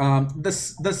 So the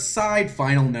side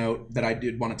final note that I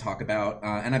did want to talk about,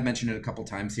 and I've mentioned it a couple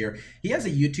times here, he has a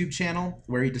YouTube channel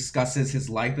where he discusses his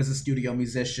life as a studio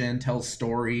musician, tells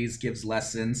stories, gives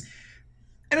lessons.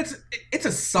 And it's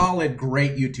a solid,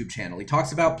 great YouTube channel. He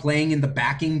talks about playing in the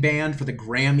backing band for the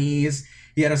Grammys.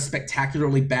 He had a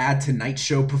spectacularly bad Tonight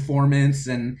Show performance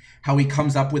and how he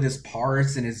comes up with his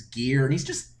parts and his gear. And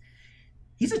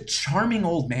he's a charming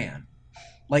old man.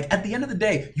 Like, at the end of the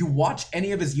day, you watch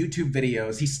any of his YouTube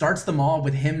videos, he starts them all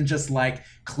with him just, like,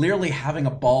 clearly having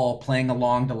a ball playing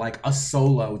along to, like, a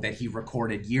solo that he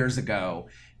recorded years ago,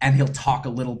 and he'll talk a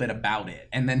little bit about it,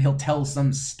 and then he'll tell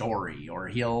some story, or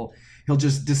he'll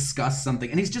just discuss something,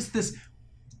 and he's just this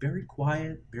very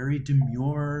quiet, very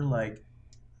demure, like,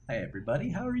 hey, everybody,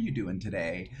 how are you doing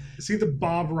today? Is he the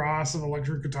Bob Ross of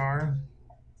electric guitar?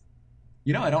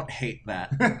 You know, I don't hate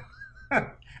that.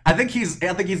 I think he's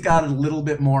got a little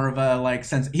bit more of a like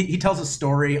sense. He tells a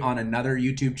story on another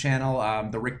YouTube channel,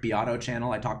 the Rick Beato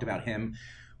channel. I talked about him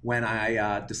when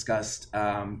I discussed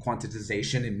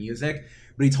quantization in music.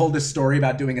 But he told this story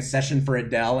about doing a session for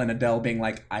Adele and Adele being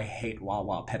like, "I hate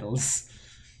wah-wah pedals,"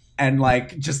 and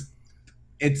like just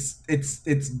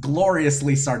it's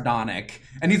gloriously sardonic.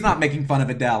 And he's not making fun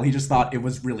of Adele. He just thought it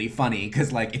was really funny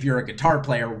because like if you're a guitar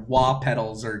player, wah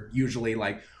pedals are usually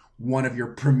like one of your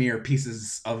premier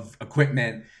pieces of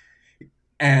equipment,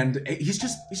 and he's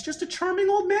just a charming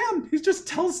old man. He just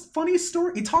tells funny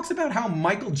stories. He talks about how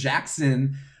Michael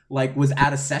Jackson like was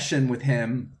at a session with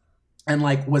him and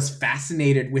like was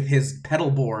fascinated with his pedal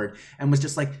board and was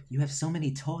just like, you have so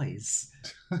many toys.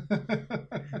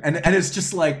 and it's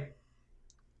just like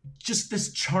just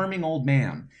this charming old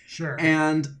man. Sure.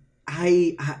 And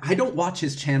I don't watch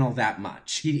his channel that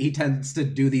much. He tends to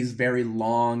do these very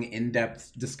long,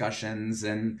 in-depth discussions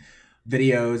and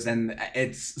videos, and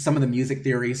it's some of the music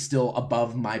theory is still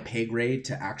above my pay grade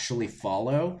to actually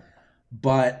follow.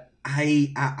 But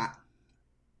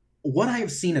what I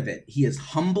have seen of it, he is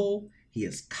humble, he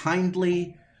is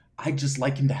kindly. I just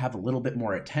like him to have a little bit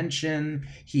more attention.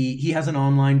 He has an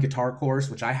online guitar course,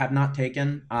 which I have not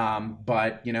taken,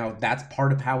 but you know that's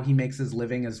part of how he makes his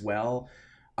living as well.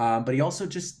 But he also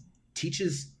just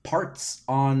teaches parts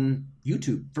on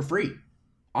YouTube for free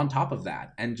on top of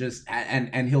that. And just,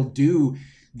 and he'll do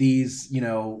these, you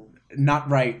know,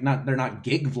 they're not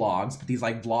gig vlogs, but these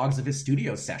like vlogs of his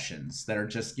studio sessions that are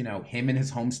just, you know, him in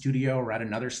his home studio or at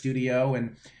another studio.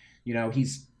 And, you know,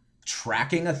 he's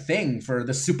tracking a thing for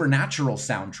the Supernatural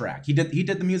soundtrack. He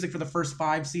did the music for the first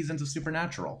 5 seasons of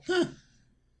Supernatural.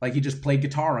 Like he just played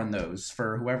guitar on those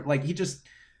for whoever, like he just,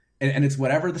 and it's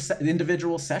whatever the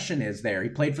individual session is there. He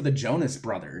played for the Jonas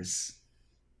Brothers.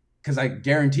 Because I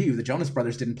guarantee you the Jonas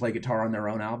Brothers didn't play guitar on their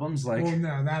own albums. Like, well,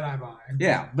 no, that I buy.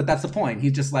 Yeah, but that's the point.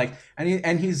 He's just like,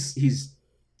 and he's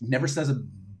never says a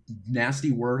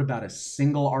nasty word about a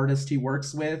single artist he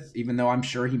works with, even though I'm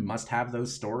sure he must have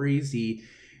those stories.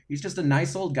 He's just a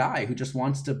nice old guy who just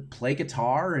wants to play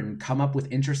guitar and come up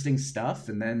with interesting stuff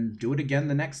and then do it again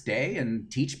the next day and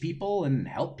teach people and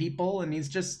help people. And he's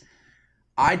just...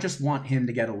 I just want him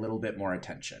to get a little bit more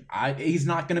attention. He's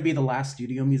not going to be the last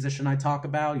studio musician I talk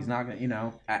about. He's not going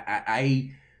to,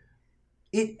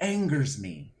 it angers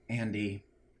me, Andy,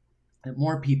 that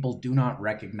more people do not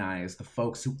recognize the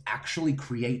folks who actually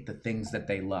create the things that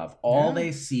they love. All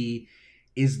they see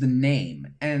is the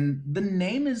name, and the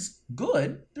name is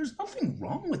good. There's nothing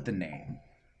wrong with the name,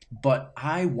 but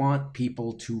I want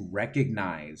people to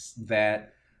recognize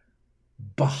that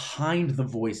behind the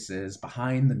voices,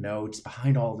 behind the notes,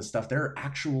 behind all the stuff, there are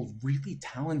actual really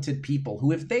talented people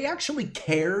who, if they actually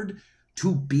cared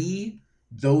to be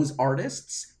those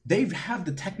artists, they have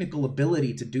the technical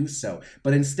ability to do so.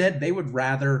 But instead, they would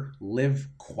rather live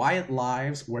quiet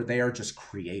lives where they are just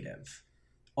creative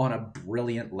on a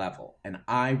brilliant level. And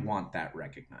I want that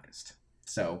recognized.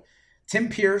 So Tim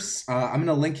Pierce, I'm going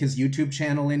to link his YouTube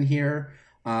channel in here.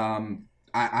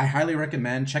 I highly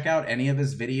recommend check out any of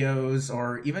his videos,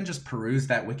 or even just peruse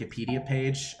that Wikipedia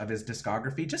page of his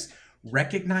discography. Just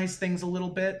recognize things a little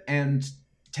bit and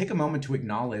take a moment to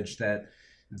acknowledge that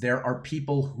there are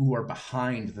people who are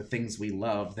behind the things we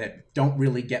love that don't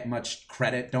really get much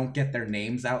credit, don't get their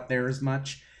names out there as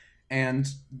much, and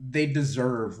they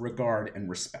deserve regard and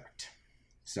respect.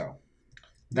 So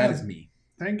that is me.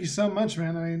 Thank you so much,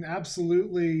 man. I mean,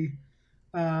 absolutely.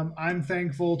 I'm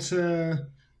thankful to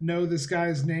know this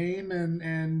guy's name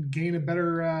and gain a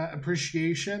better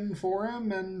appreciation for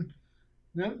him. And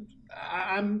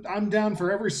I'm down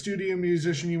for every studio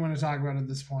musician you want to talk about at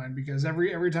this point, because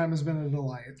every time has been a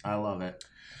delight. I love it.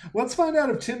 Let's find out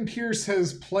if Tim Pierce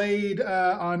has played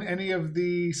on any of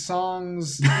the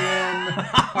songs in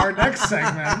our next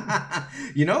segment.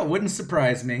 It wouldn't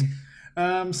surprise me.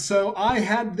 So I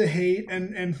had the hate,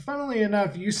 and funnily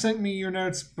enough, you sent me your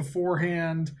notes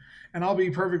beforehand. And I'll be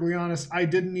perfectly honest, I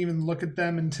didn't even look at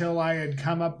them until I had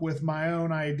come up with my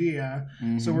own idea.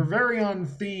 Mm-hmm. So we're very on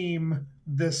theme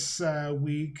this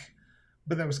week,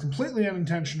 but that was completely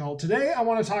unintentional. Today, I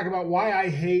want to talk about why I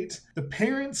hate the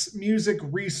Parents Music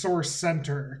Resource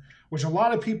Center, which a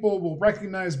lot of people will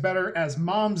recognize better as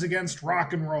Moms Against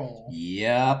Rock and Roll.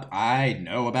 Yep, I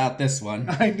know about this one.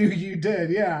 I knew you did,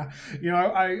 yeah.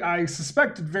 I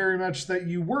suspected very much that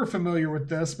you were familiar with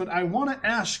this, but I want to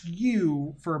ask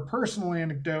you for a personal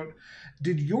anecdote.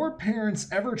 Did your parents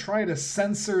ever try to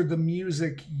censor the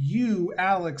music you,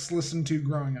 Alex, listened to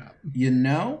growing up? And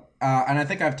I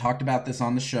think I've talked about this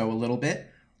on the show a little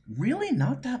bit. Really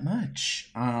not that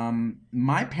much.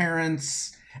 My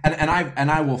parents...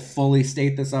 And I will fully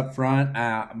state this up front.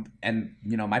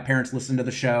 My parents listen to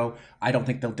the show. I don't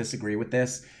think they'll disagree with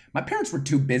this. My parents were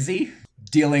too busy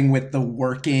dealing with the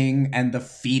working and the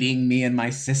feeding me and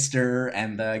my sister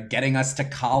and the getting us to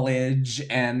college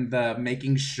and the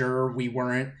making sure we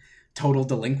weren't total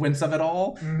delinquents of it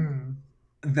all.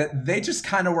 That they just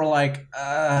kind of were like,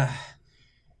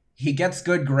 he gets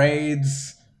good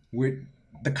grades.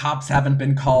 The cops haven't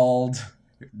been called.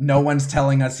 No one's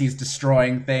telling us he's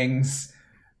destroying things.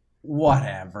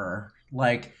 Whatever.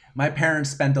 Like, my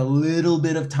parents spent a little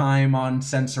bit of time on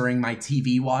censoring my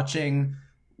TV watching,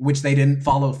 which they didn't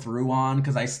follow through on,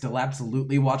 because I still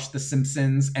absolutely watched The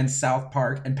Simpsons and South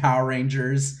Park and Power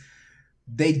Rangers.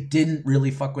 They didn't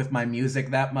really fuck with my music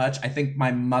that much. I think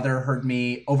my mother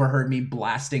overheard me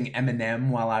blasting Eminem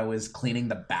while I was cleaning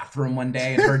the bathroom one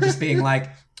day, and her just being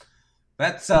like,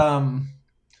 that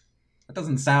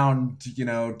doesn't sound,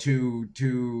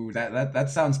 too that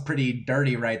sounds pretty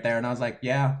dirty right there. And I was like,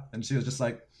 yeah. And she was just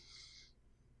like,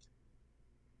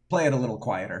 play it a little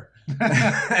quieter.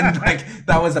 And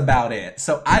that was about it.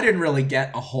 So I didn't really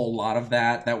get a whole lot of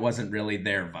that. That wasn't really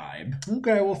their vibe.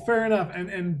 Okay, well, fair enough.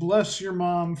 And bless your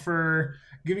mom for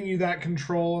giving you that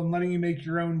control and letting you make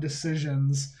your own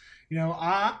decisions.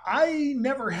 I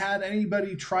never had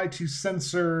anybody try to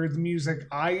censor the music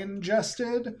I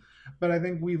ingested. But I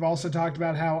think we've also talked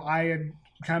about how I had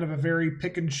kind of a very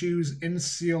pick and choose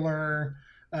insular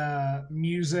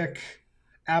music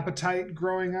appetite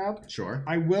growing up. Sure.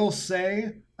 I will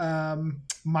say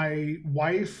my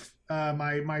wife,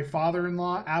 my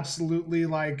father-in-law absolutely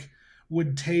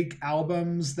would take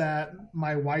albums that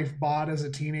my wife bought as a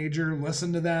teenager,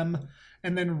 listen to them,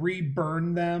 and then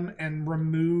re-burn them and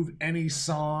remove any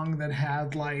song that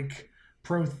had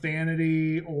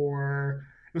profanity or...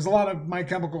 It was a lot of My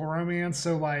Chemical Romance,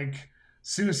 so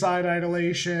suicide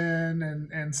idolation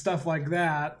and stuff like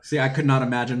that. See, I could not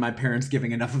imagine my parents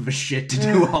giving enough of a shit to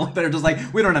do all of that. They're just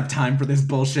like, we don't have time for this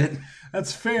bullshit.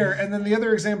 That's fair. And then the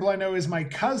other example I know is my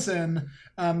cousin,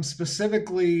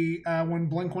 specifically when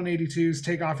Blink-182's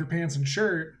Take Off Your Pants and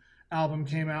Shirt album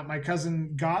came out, my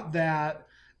cousin got that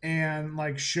and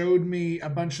showed me a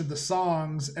bunch of the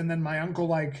songs, and then my uncle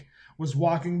was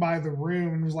walking by the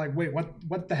room and was like, wait,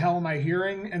 what the hell am I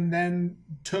hearing? And then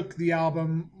took the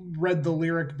album, read the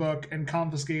lyric book, and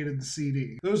confiscated the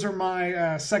CD. Those are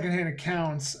my secondhand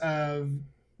accounts of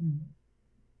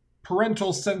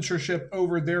parental censorship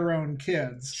over their own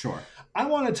kids. Sure. I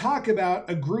want to talk about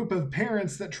a group of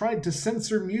parents that tried to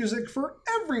censor music for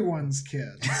everyone's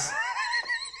kids.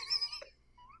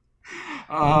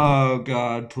 Oh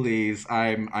God, please.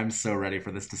 I'm so ready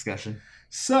for this discussion.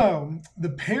 So,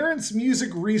 the Parents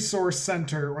Music Resource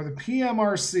Center, or the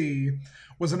PMRC,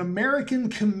 was an American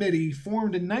committee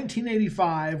formed in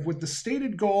 1985 with the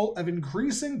stated goal of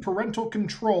increasing parental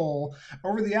control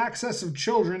over the access of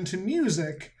children to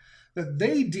music that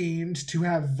they deemed to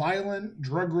have violent,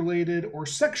 drug-related, or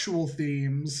sexual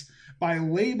themes by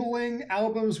labeling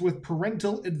albums with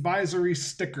parental advisory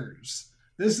stickers.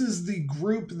 This is the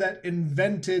group that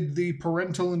invented the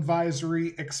parental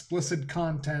advisory explicit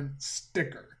content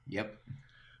sticker. Yep.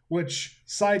 Which,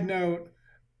 side note,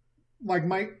 like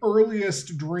my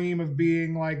earliest dream of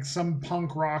being like some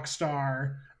punk rock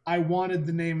star, I wanted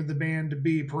the name of the band to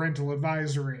be Parental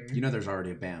Advisory. You know there's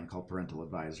already a band called Parental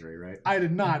Advisory, right? I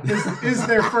did not. Is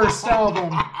their first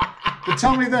album, but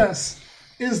tell me this,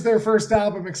 is their first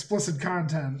album explicit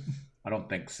content? I don't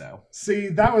think so. See,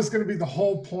 that was going to be the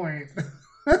whole point.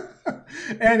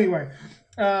 Anyway,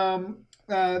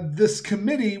 this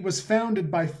committee was founded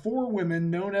by 4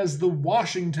 women known as the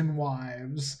Washington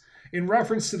Wives, in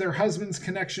reference to their husbands'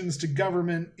 connections to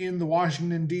government in the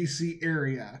Washington, D.C.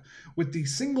 area, with the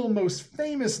single most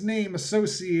famous name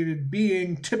associated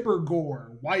being Tipper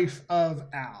Gore, wife of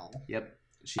Al. Yep.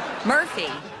 Murphy,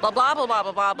 blah, blah, blah,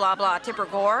 blah, blah, blah, blah, Tipper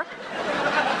Gore.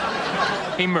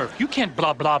 Hey, Murph, you can't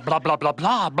blah, blah, blah, blah, blah,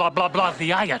 blah, blah, blah, blah,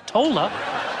 the Ayatollah.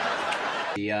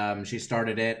 She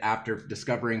started it after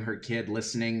discovering her kid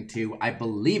listening to, I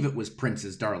believe it was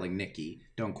Prince's Darling Nikki.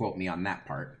 Don't quote me on that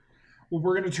part. Well,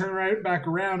 we're going to turn right back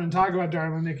around and talk about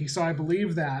Darling Nikki, so I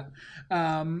believe that.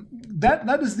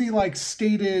 That is the like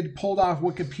stated, pulled off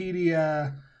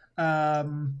Wikipedia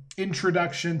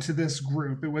introduction to this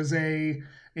group. It was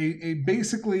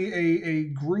basically a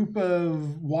group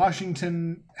of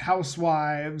Washington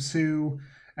housewives who,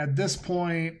 at this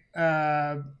point,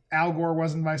 Al Gore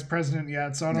wasn't vice president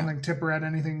yet, so I don't think Tipper had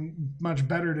anything much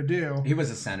better to do. He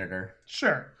was a senator.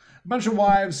 Sure. A bunch of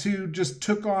wives who just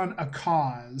took on a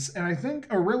cause. And I think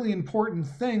a really important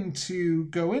thing to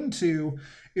go into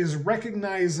is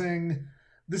recognizing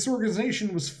this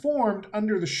organization was formed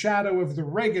under the shadow of the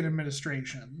Reagan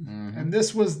administration. Mm-hmm. And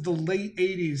this was the late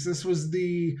 80s. This was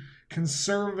the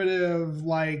conservative,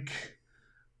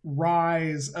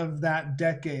 rise of that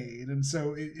decade. And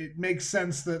so it makes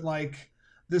sense that,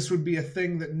 this would be a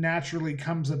thing that naturally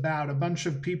comes about. A bunch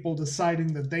of people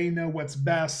deciding that they know what's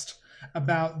best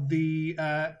about the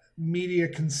media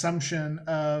consumption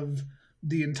of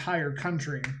the entire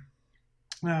country.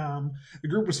 The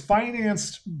group was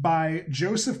financed by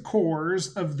Joseph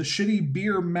Coors of the Shitty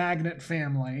Beer Magnet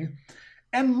family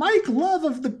and Mike Love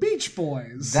of the Beach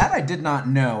Boys. That I did not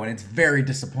know, and it's very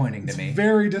disappointing to me. It's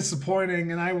very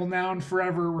disappointing, and I will now and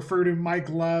forever refer to Mike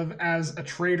Love as a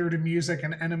traitor to music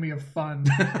and enemy of fun.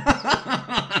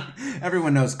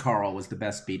 Everyone knows Carl was the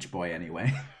best Beach Boy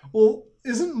anyway. Well,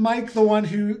 isn't Mike the one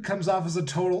who comes off as a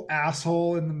total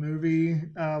asshole in the movie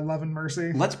Love and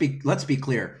Mercy? Let's be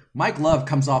clear. Mike Love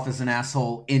comes off as an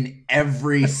asshole in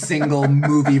every single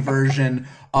movie version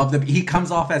of the. He comes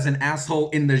off as an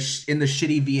asshole in the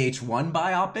shitty VH1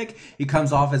 biopic. He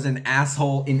comes off as an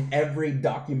asshole in every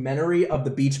documentary of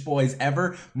the Beach Boys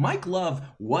ever. Mike Love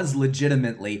was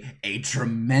legitimately a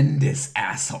tremendous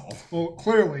asshole. Well,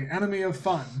 clearly, enemy of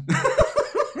fun.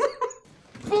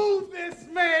 Boo this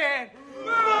man!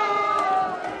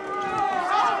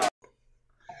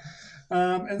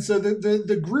 And so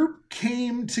the group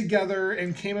came together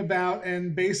and came about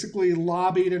and basically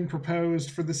lobbied and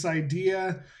proposed for this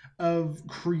idea of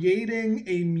creating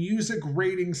a music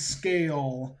rating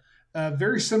scale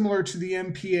very similar to the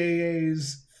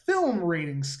MPAA's film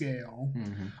rating scale.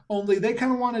 Mm-hmm. Only they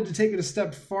kind of wanted to take it a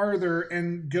step farther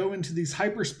and go into these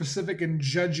hyper-specific and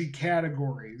judgy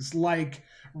categories like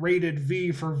rated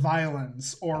V for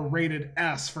violence or rated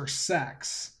S for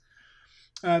sex.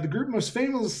 The group most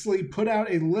famously put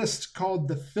out a list called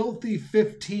the Filthy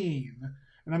 15,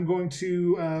 and I'm going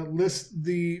to list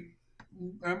these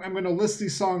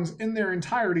songs in their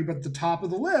entirety. But the top of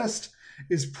the list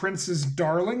is Prince's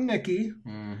 "Darling Nikki,"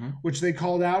 mm-hmm. which they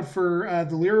called out for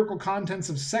the lyrical contents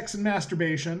of sex and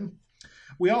masturbation.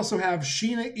 We also have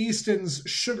Sheena Easton's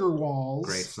 "Sugar Walls,"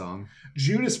 great song.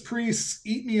 Judas Priest's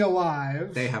 "Eat Me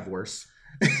Alive." They have worse.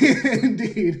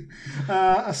 Indeed.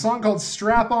 A song called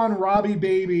Strap On Robbie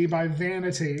Baby by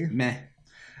Vanity. Meh.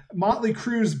 Motley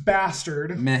Crue's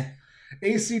Bastard. Meh.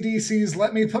 AC/DC's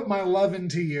Let Me Put My Love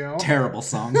Into You. Terrible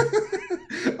song.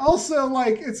 Also,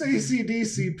 like, it's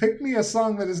AC/DC. Pick me a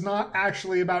song that is not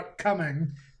actually about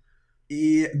coming.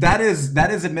 Yeah, that is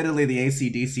admittedly the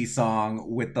AC/DC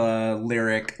song with the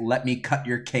lyric, "Let me cut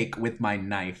your cake with my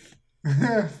knife."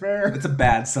 Fair. It's a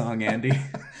bad song, Andy.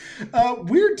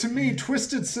 Weird to me,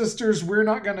 Twisted Sister's We're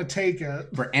Not Gonna Take It.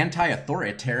 For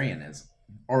anti-authoritarianism.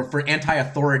 Or for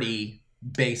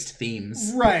anti-authority-based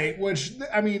themes. Right, which,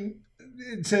 I mean,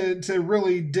 to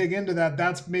really dig into that,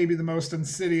 that's maybe the most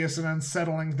insidious and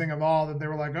unsettling thing of all, that they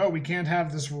were like, oh, we can't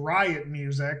have this riot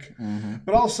music. Mm-hmm.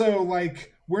 But also,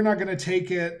 like, We're Not Gonna Take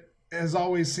It has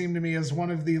always seemed to me as one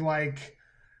of the, like,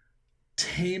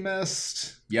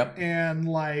 tamest and,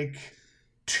 like,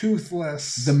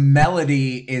 toothless. The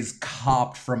melody is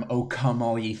copped from "O Come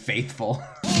All Ye Faithful."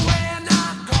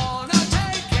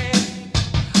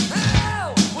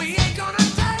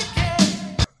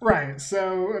 Right,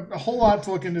 so a whole lot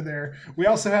to look into there. We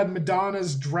also had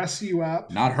Madonna's Dress You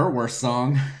Up. Not her worst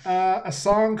song. A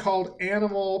song called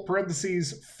Animal,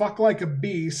 parentheses, Fuck Like a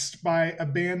Beast by a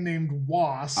band named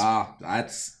Wasp.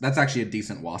 That's actually a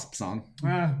decent Wasp song.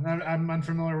 I'm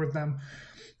unfamiliar with them.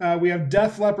 We have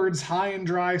Def Leppard's High and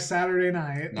Dry Saturday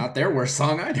Night. Not their worst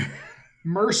song either.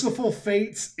 Merciful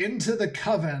Fate's Into the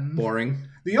Coven. Boring.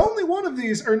 The only one of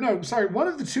these, one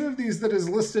of the two of these that is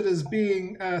listed as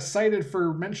being cited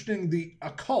for mentioning the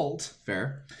occult.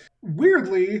 Fair.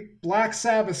 Weirdly, Black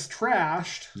Sabbath's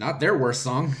Trashed. Not their worst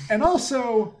song. And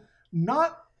also,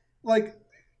 not, like,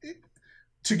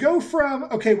 to go from,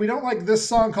 okay, we don't like this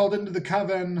song called Into the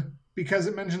Coven because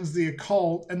it mentions the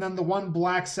occult, and then the one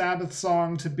Black Sabbath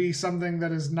song to be something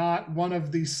that is not one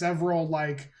of the several,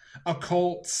 like,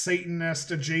 occult,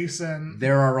 Satanist adjacent.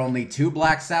 There are only 2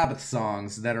 Black Sabbath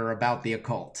songs that are about the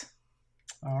occult.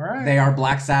 All right. They are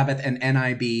Black Sabbath and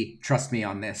NIB. Trust me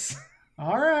on this.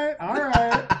 All right.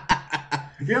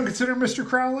 You don't consider Mr.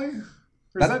 Crowley?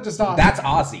 Or is that just Ozzy? That's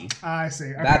Ozzy. I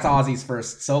see. Okay. That's Ozzy's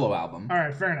first solo album. All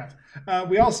right, fair enough.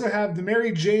 We also have the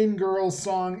Mary Jane Girls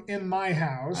song In My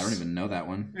House. I don't even know that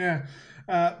one. Yeah.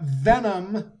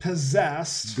 Venom,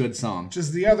 Possessed. Good song. Which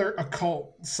is the other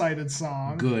occult-cited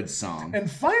song. Good song.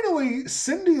 And finally,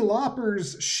 Cyndi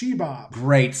Lauper's She Bop.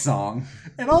 Great song.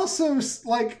 And also,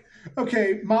 like,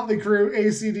 okay, Motley Crue,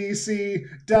 AC/DC,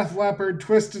 Def Leppard,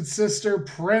 Twisted Sister,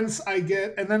 Prince, I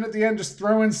get. And then at the end, just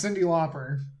throw in Cyndi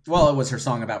Lauper. Well, it was her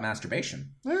song about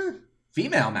masturbation.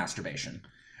 Female masturbation.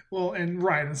 Well,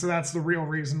 and so that's the real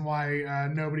reason why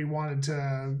nobody wanted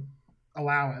to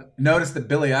allow it. Notice that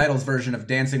Billy Idol's version of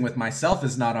Dancing with Myself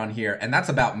is not on here, and that's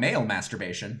about male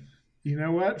masturbation. You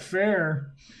know what?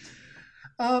 Fair.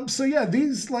 So yeah,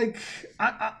 these, like,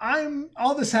 I'm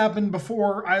all this happened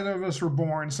before either of us were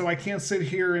born, so I can't sit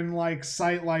here and, like,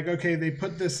 cite, like, okay, they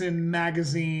put this in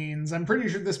magazines. I'm pretty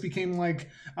sure this became, like,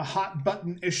 a hot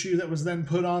button issue that was then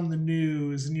put on the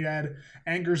news, and you had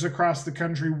anchors across the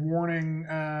country warning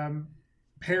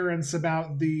parents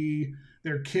about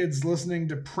their kids listening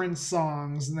to Prince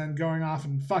songs and then going off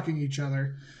and fucking each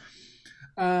other.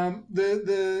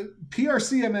 The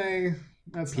PRCMA,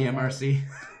 that's PMRC.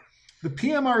 The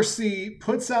PMRC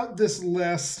puts out this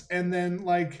list and then,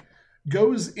 like,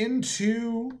 goes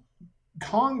into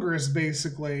Congress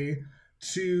basically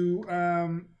to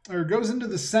or goes into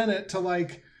the Senate to,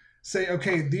 like, say,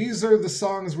 okay, these are the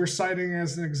songs we're citing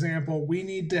as an example. We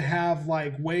need to have,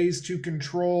 like, ways to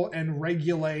control and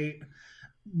regulate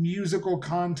musical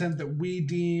content that we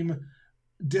deem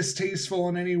distasteful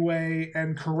in any way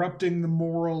and corrupting the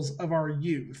morals of our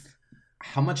youth.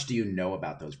 How much do you know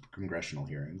about those congressional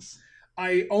hearings?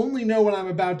 I only know what I'm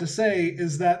about to say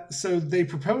is that, so they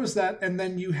propose that, and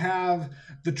then you have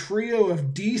the trio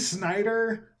of Dee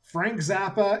Snider, Frank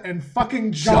Zappa, and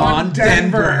fucking John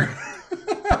Denver.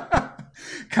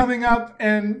 Coming up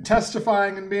and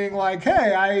testifying and being like,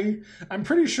 hey, I'm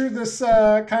pretty sure this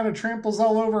kind of tramples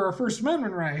all over our First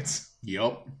Amendment rights.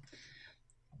 Yup.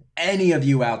 Any of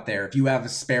you out there, if you have a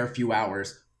spare few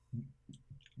hours,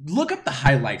 look up the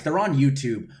highlights. They're on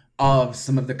YouTube of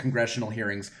some of the congressional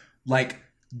hearings. Like,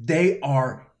 they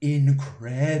are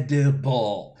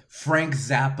incredible. Frank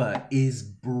Zappa is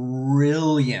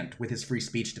brilliant with his free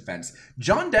speech defense.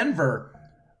 John Denver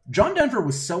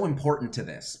was so important to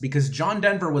this because John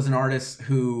Denver was an artist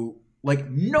who, like,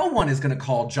 no one is going to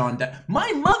call John Denver.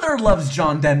 My mother loves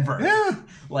John Denver. Yeah.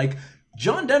 Like,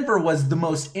 John Denver was the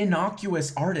most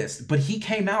innocuous artist, but he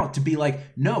came out to be like,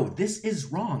 no, this is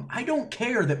wrong. I don't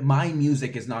care that my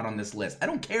music is not on this list. I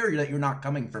don't care that you're not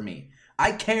coming for me.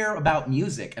 I care about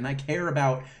music and I care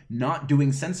about not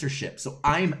doing censorship. So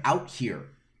I'm out here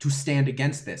to stand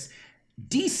against this.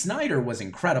 Dee Snider was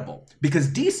incredible because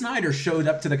Dee Snider showed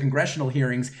up to the congressional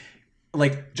hearings.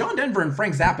 Like, John Denver and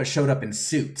Frank Zappa showed up in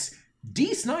suits.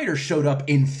 Dee Snider showed up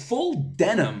in full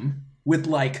denim with,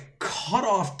 like,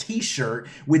 cut-off t-shirt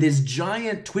with his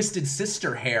giant Twisted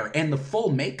Sister hair and the full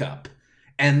makeup.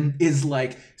 And is,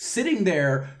 like, sitting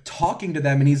there talking to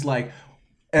them, and he's like,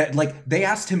 they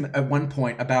asked him at one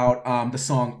point about the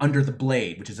song Under the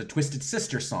Blade, which is a Twisted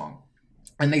Sister song.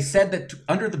 And they said that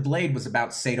Under the Blade was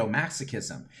about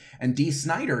sadomasochism. And Dee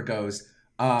Snider goes,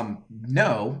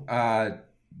 no,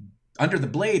 Under the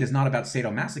Blade is not about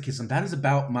sadomasochism. That is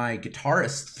about my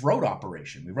guitarist's throat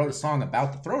operation. We wrote a song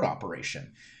about the throat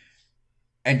operation.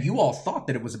 And you all thought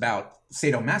that it was about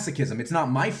sadomasochism. It's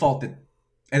not my fault that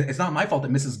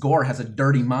Mrs. Gore has a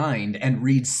dirty mind and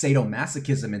reads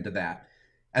sadomasochism into that.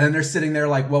 And then they're sitting there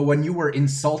like, well, when you were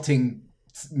insulting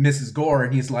Mrs. Gore,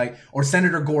 and he's like, or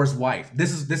Senator Gore's wife.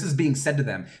 This is being said to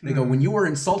them. They go, when you were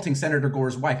insulting Senator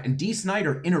Gore's wife, and Dee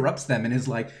Snider interrupts them and is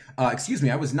like, excuse me,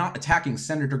 I was not attacking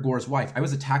Senator Gore's wife. I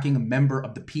was attacking a member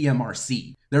of the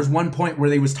PMRC. There's one point where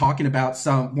they was talking about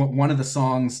one of the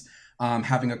songs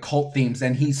having occult themes,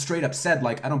 and he straight up said,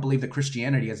 like, I don't believe that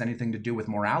Christianity has anything to do with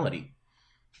morality.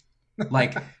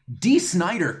 Like, Dee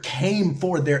Snider came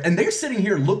for their, and they're sitting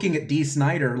here looking at Dee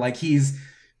Snider like he's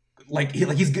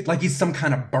some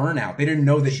kind of burnout. They didn't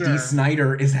know that Dee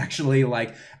Snider is actually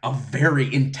like a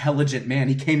very intelligent man.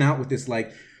 He came out with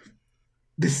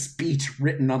this speech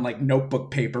written on like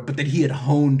notebook paper, but that he had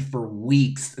honed for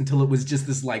weeks until it was just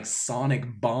this like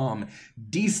sonic bomb.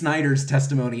 Dee Snider's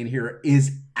testimony in here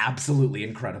is absolutely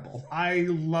incredible. I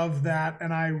love that,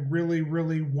 and I really,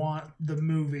 really want the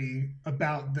movie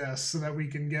about this so that we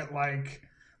can get like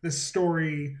this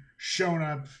story shown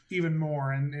up even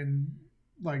more and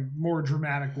like more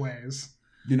dramatic ways.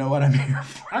 You know what I'm here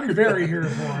for? I'm very here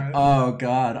for it. Oh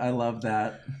God, I love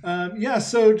that.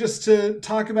 So just to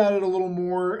talk about it a little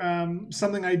more,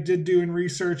 something I did do in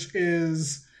research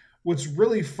is what's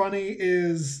really funny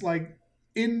is like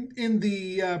in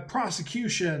the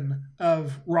prosecution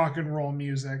of rock and roll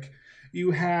music,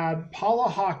 you had Paula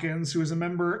Hawkins, who was a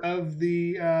member of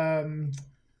the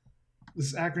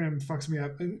this acronym fucks me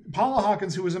up. Paula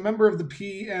Hawkins, who was a member of the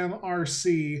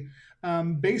PMRC,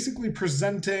 basically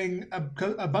presenting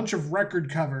a bunch of record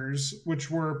covers,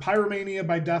 which were Pyromania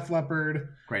by Def Leppard.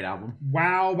 Great album.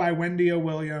 Wow by Wendy O.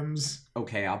 Williams.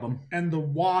 Okay album. And the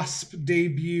Wasp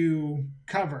debut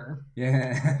cover.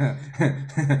 Yeah.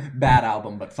 Bad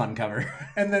album, but fun cover.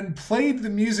 And then played the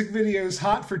music video's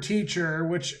Hot for Teacher,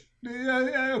 which,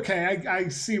 okay, I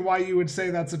see why you would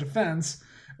say that's a defense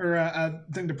or a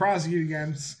thing to prosecute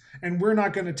against, and we're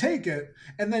not going to take it.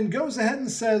 And then goes ahead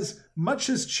and says, much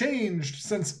has changed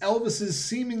since Elvis's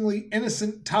seemingly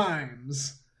innocent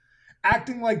times.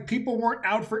 Acting like people weren't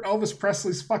out for Elvis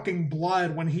Presley's fucking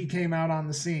blood when he came out on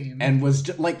the scene. And was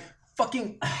just like,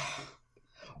 fucking...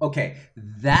 Okay,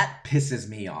 that pisses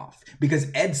me off. Because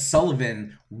Ed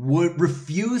Sullivan would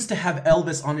refuse to have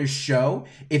Elvis on his show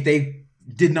if they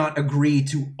did not agree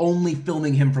to only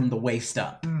filming him from the waist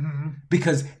up. Mm-hmm.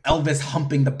 Because Elvis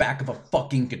humping the back of a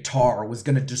fucking guitar was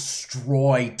going to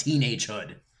destroy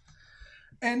teenagehood.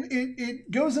 And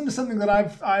it goes into something that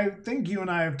I think you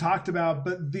and I have talked about,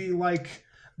 but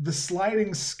the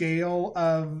sliding scale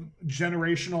of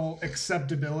generational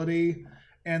acceptability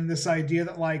and this idea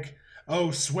that like,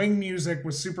 oh, swing music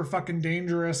was super fucking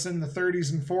dangerous in the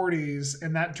 30s and 40s,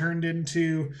 and that turned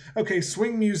into, okay,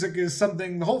 swing music is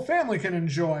something the whole family can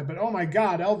enjoy, but oh my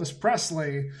God, Elvis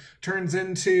Presley turns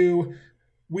into,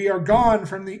 we are gone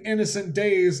from the innocent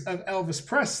days of Elvis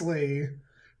Presley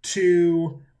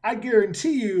to, I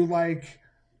guarantee you, like,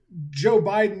 Joe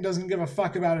Biden doesn't give a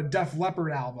fuck about a Def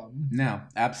Leppard album. No,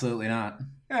 absolutely not.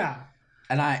 Yeah.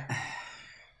 And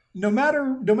no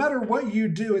matter what you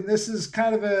do, and this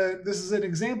is an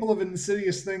example of an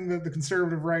insidious thing that the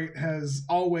conservative right has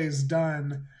always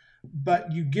done,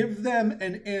 but you give them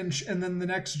an inch and then the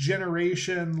next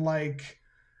generation like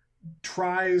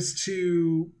tries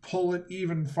to pull it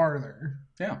even farther.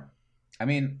 Yeah. I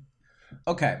mean,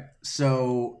 okay,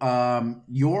 so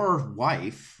your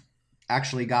wife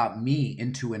actually got me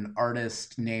into an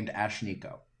artist named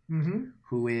Ashniko, mm-hmm.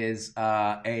 who is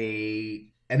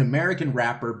an American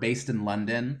rapper based in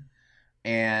London,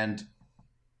 and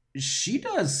she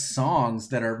does songs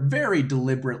that are very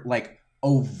deliberate, like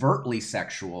overtly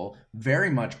sexual, very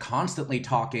much constantly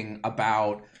talking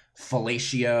about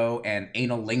fellatio and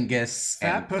analingus.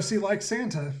 Fat pussy like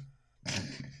Santa.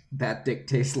 That dick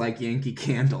tastes like Yankee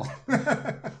Candle.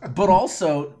 But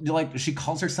also, like, she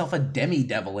calls herself a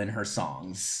demi-devil in her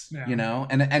songs, yeah. You know?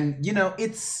 And you know,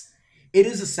 it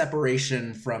is a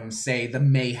separation from, say, the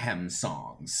Mayhem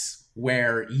songs,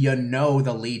 where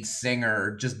the lead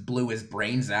singer just blew his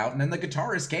brains out, and then the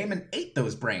guitarist came and ate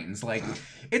those brains. Like,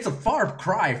 it's a far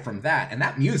cry from that, and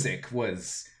that music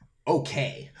was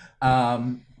okay.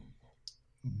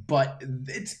 But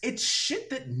it's shit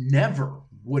that never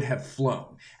would have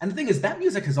flown. And the thing is, that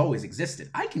music has always existed.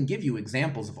 I can give you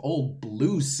examples of old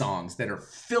blues songs that are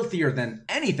filthier than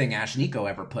anything Ash Nico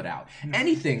ever put out.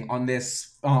 Anything on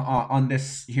this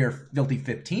here Filthy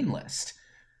 15 list.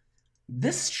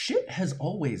 This shit has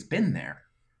always been there.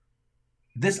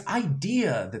 This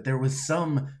idea that there was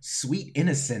some sweet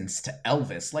innocence to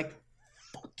Elvis, like,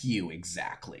 fuck you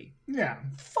exactly. Yeah.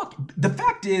 Fuck. The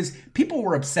fact is, people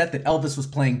were upset that Elvis was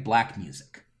playing black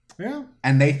music. Yeah.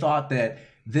 And they thought that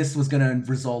this was going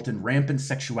to result in rampant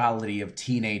sexuality of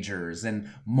teenagers and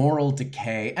moral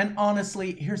decay. And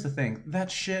honestly, here's the thing. That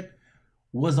shit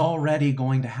was already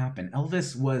going to happen.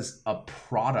 Elvis was a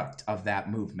product of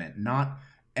that movement, not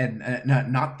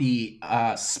the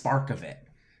spark of it.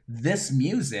 This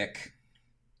music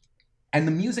and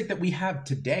the music that we have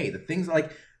today, the things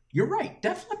like, you're right,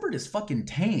 Def Leppard is fucking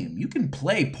tame. You can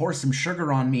play Pour Some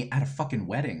Sugar on Me at a fucking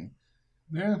wedding.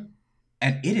 Yeah.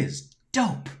 And it is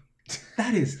dope.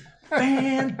 That is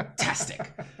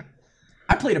fantastic.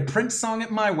 I played a Prince song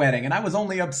at my wedding, and I was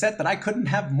only upset that I couldn't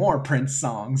have more Prince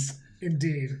songs.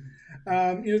 Indeed.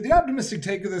 The optimistic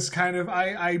take of this kind of,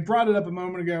 I brought it up a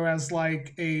moment ago as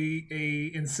like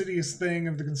a insidious thing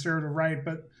of the conservative right,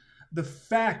 but the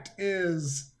fact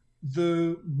is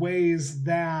the ways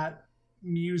that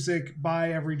music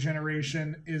by every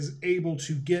generation is able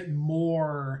to get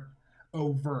more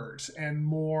overt and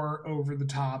more over the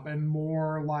top and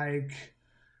more like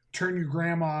turn your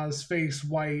grandma's face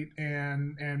white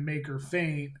and make her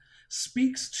faint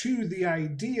speaks to the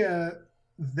idea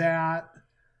that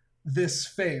this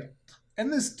failed.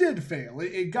 And this did fail.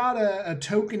 It got a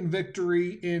token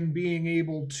victory in being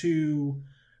able to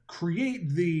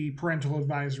create the parental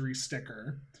advisory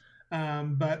sticker.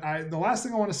 But the last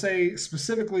thing I want to say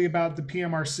specifically about the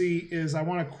PMRC is I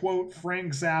want to quote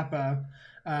Frank Zappa,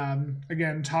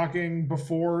 again, talking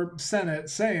before Senate,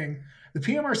 saying, "The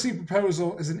PMRC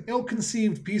proposal is an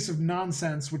ill-conceived piece of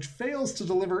nonsense which fails to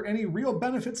deliver any real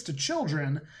benefits to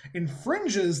children,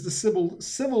 infringes the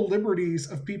civil liberties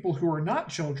of people who are not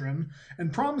children,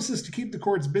 and promises to keep the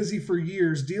courts busy for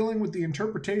years dealing with the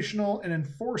interpretational and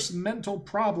enforcemental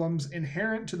problems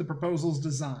inherent to the proposal's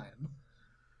design."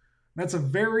 That's a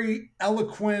very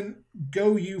eloquent,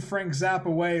 go you Frank Zappa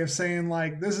way of saying,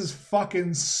 like, this is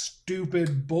fucking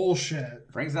stupid bullshit.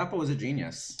 Frank Zappa was a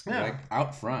genius. Yeah. Like,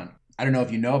 out front. I don't know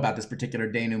if you know about this particular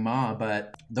denouement,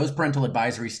 but those parental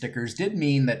advisory stickers did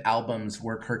mean that albums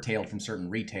were curtailed from certain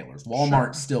retailers.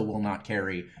 Walmart still will not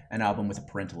carry an album with a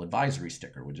parental advisory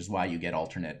sticker, which is why you get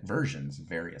alternate versions of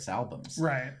various albums.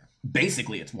 Right.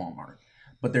 Basically, it's Walmart.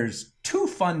 But there's two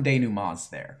fun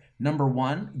denouements there. Number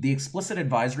one, the explicit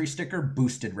advisory sticker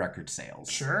boosted record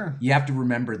sales. Sure. You have to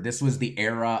remember, this was the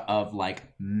era of,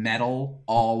 like, metal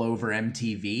all over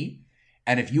MTV.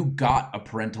 And if you got a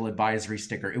parental advisory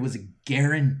sticker, it was a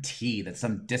guarantee that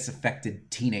some disaffected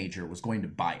teenager was going to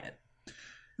buy it.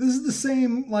 This is the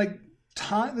same, like,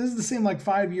 time. This is the same, like,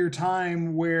 5-year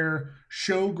time where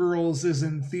Showgirls is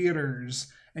in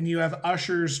theaters. And you have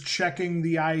ushers checking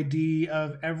the ID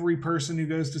of every person who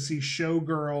goes to see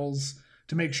Showgirls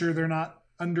to make sure they're not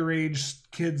underage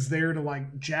kids there to,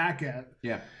 like, jack it.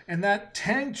 Yeah. And that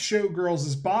tanked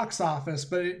Showgirls' box office,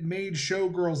 but it made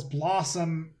Showgirls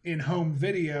blossom in home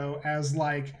video as,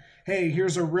 like, hey,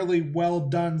 here's a really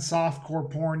well-done softcore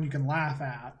porn you can laugh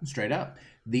at. Straight up.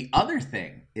 The other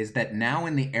thing is that now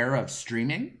in the era of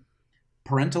streaming,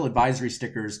 parental advisory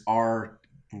stickers are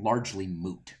largely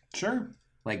moot. Sure.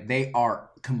 Like, they are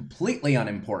completely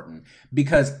unimportant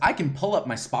because I can pull up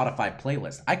my Spotify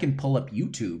playlist. I can pull up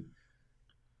YouTube.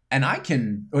 And I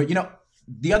can,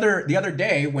 the other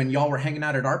day when y'all were hanging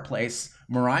out at our place,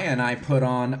 Mariah and I put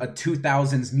on a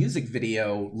 2000s music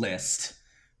video list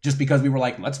just because we were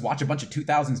like, let's watch a bunch of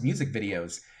 2000s music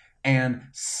videos. And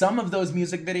some of those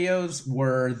music videos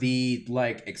were the,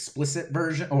 like, explicit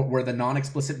version, or were the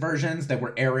non-explicit versions that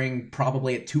were airing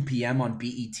probably at 2 p.m. on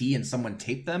BET and someone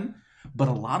taped them. But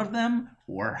a lot of them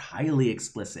were highly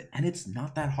explicit, and it's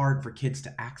not that hard for kids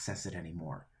to access it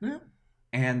anymore. Yeah.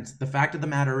 And the fact of the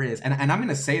matter is, and I'm going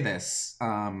to say this,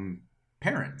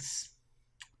 parents,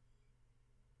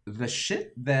 the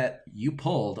shit that you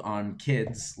pulled on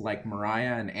kids like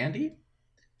Mariah and Andy,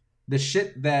 the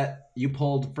shit that you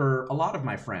pulled for a lot of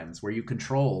my friends, where you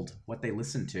controlled what they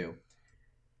listened to,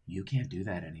 you can't do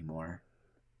that anymore.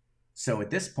 So at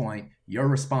this point, your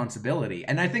responsibility,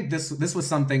 and I think this was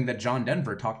something that John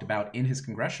Denver talked about in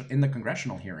the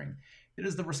congressional hearing. It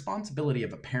is the responsibility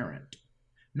of a parent,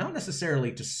 not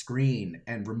necessarily to screen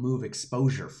and remove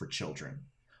exposure for children,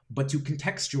 but to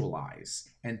contextualize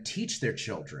and teach their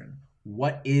children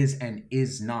what is and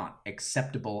is not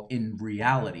acceptable in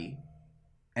reality.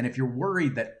 And if you're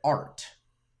worried that art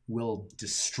will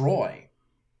destroy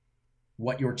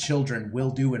what your children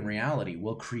will do in reality,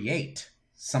 will create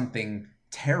something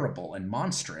terrible and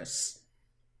monstrous,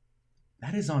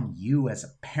 that is on you as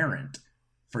a parent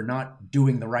for not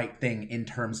doing the right thing in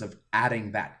terms of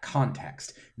adding that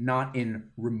context, not in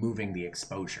removing the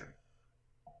exposure.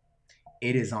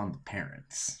 It is on the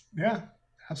parents. Yeah,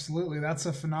 absolutely. That's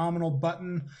a phenomenal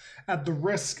button. At the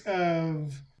risk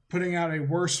of putting out a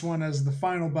worse one as the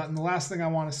final button, the last thing I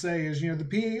want to say is, the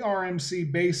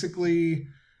PMRC basically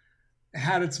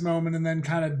had its moment and then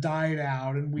kind of died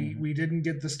out, and we didn't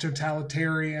get this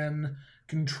totalitarian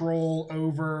control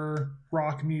over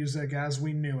rock music as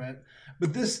we knew it.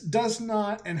 But this does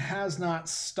not and has not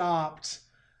stopped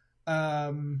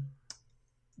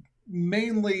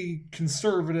mainly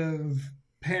conservative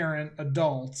parent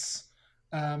adults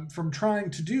from trying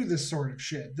to do this sort of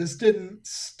shit. This didn't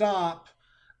stop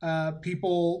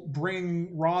people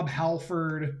bring Rob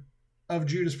Halford of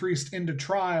Judas Priest into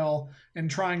trial and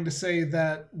trying to say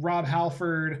that Rob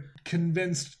Halford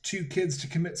convinced 2 kids to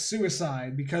commit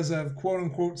suicide because of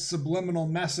quote-unquote subliminal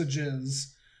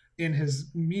messages in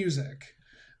his music.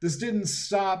 This didn't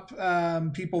stop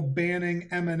people banning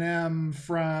Eminem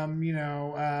from,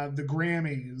 the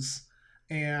Grammys.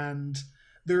 And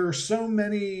there are so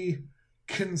many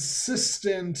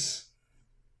consistent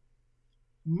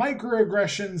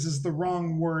microaggressions is the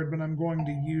wrong word, but I'm going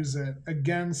to use it,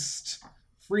 against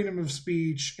freedom of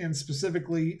speech, and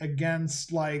specifically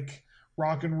against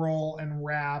rock and roll and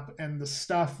rap and the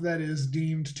stuff that is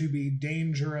deemed to be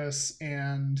dangerous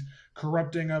and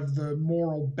corrupting of the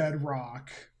moral bedrock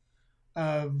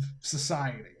of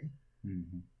society.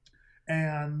 Mm-hmm.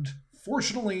 And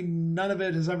fortunately, none of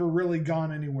it has ever really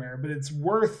gone anywhere, but it's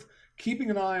worth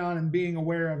keeping an eye on and being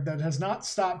aware of. That has not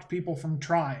stopped people from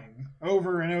trying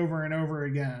over and over and over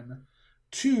again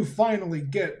to finally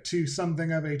get to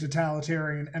something of a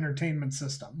totalitarian entertainment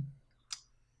system.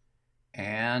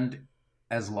 And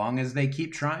as long as they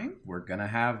keep trying, we're going to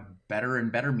have better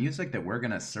and better music that we're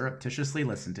going to surreptitiously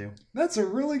listen to. That's a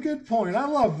really good point. I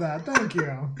love that. Thank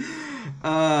you.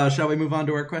 Shall we move on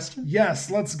to our question?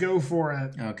 Yes, let's go for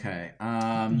it. Okay.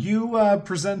 You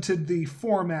presented the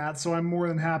format, so I'm more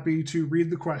than happy to read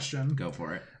the question. Go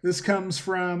for it. This comes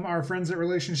from our friends at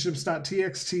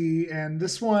relationships.txt, and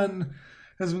this one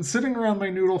has been sitting around my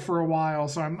noodle for a while,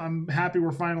 so I'm happy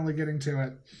we're finally getting to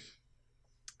it.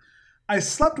 I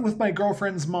slept with my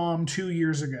girlfriend's mom 2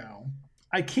 years ago.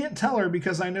 I can't tell her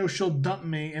because I know she'll dump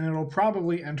me and it'll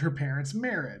probably end her parents'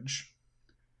 marriage.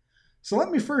 So let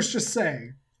me first just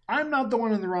say, I'm not the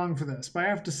one in the wrong for this, but I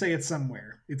have to say it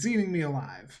somewhere. It's eating me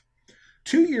alive.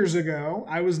 2 years ago,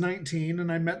 I was 19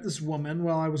 and I met this woman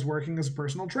while I was working as a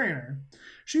personal trainer.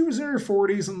 She was in her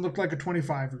 40s and looked like a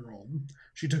 25-year-old.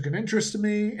 She took an interest in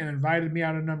me and invited me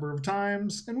out a number of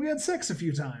times, and we had sex a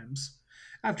few times.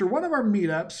 After one of our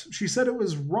meetups, she said it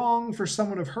was wrong for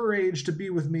someone of her age to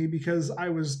be with me because I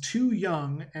was too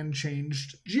young and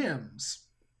changed gyms.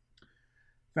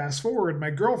 Fast forward,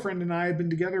 my girlfriend and I had been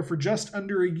together for just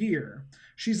under a year.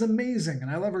 She's amazing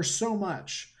and I love her so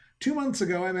much. 2 months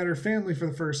ago, I met her family for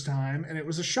the first time and it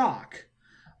was a shock.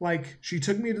 She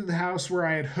took me to the house where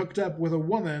I had hooked up with a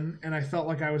woman and I felt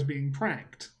like I was being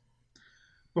pranked.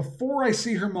 Before I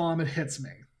see her mom, it hits me.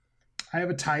 I have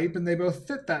a type, and they both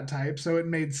fit that type, so it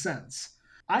made sense.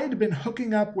 I had been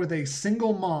hooking up with a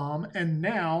single mom, and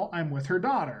now I'm with her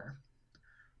daughter.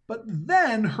 But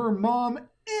then her mom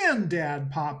and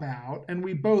dad pop out, and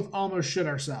we both almost shit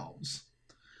ourselves.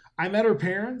 I met her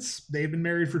parents. They've been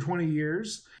married for 20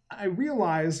 years. I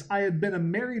realized I had been a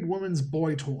married woman's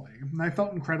boy toy, and I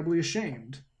felt incredibly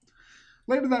ashamed.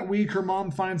 Later that week, her mom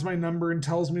finds my number and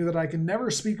tells me that I can never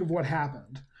speak of what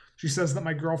happened. She says that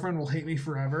my girlfriend will hate me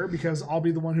forever because I'll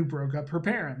be the one who broke up her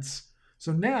parents.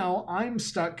 So now I'm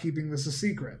stuck keeping this a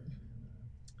secret.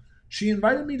 She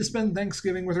invited me to spend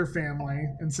Thanksgiving with her family,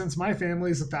 and since my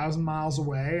family is 1,000 miles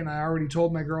away and I already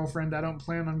told my girlfriend I don't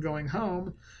plan on going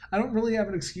home, I don't really have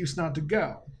an excuse not to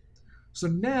go. So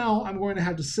now I'm going to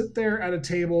have to sit there at a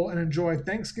table and enjoy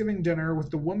Thanksgiving dinner with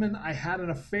the woman I had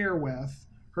an affair with,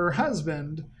 her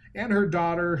husband, and her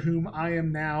daughter whom I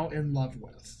am now in love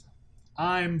with.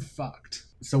 I'm fucked.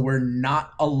 So we're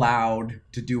not allowed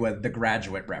to do the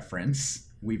Graduate reference.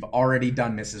 We've already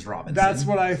done Mrs. Robinson. That's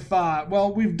what I thought.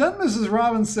 Well, we've done Mrs.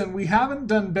 Robinson. We haven't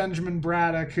done Benjamin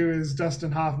Braddock, who is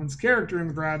Dustin Hoffman's character in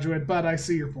The Graduate, but I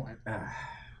see your point.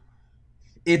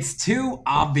 It's too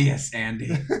obvious,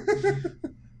 Andy.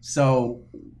 So,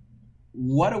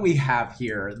 what do we have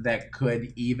here that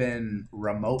could even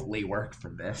remotely work for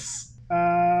this?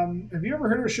 Have you ever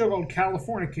heard of a show called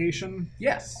Californication?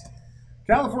 Yes.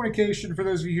 Californication, for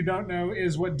those of you who don't know,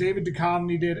 is what David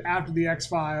Duchovny did after the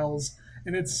X-Files,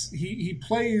 and he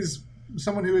plays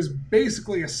someone who is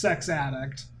basically a sex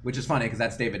addict. Which is funny, because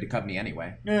that's David Duchovny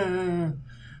anyway.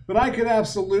 But I could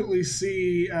absolutely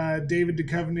see David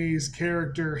Duchovny's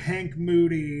character, Hank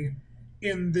Moody,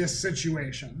 in this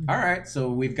situation. All right,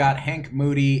 so we've got Hank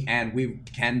Moody, and we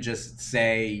can just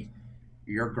say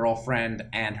your girlfriend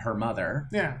and her mother.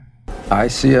 Yeah. I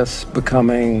see us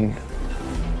becoming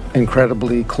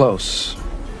incredibly close.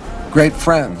 Great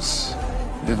friends,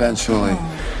 eventually.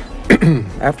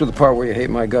 After the part where you hate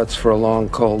my guts for a long,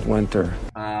 cold winter.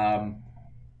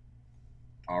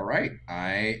 All right,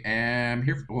 I am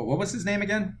here. What was his name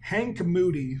again? Hank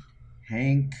Moody.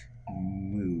 Hank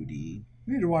Moody.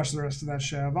 You need to watch the rest of that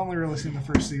show. I've only really seen the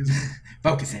first season.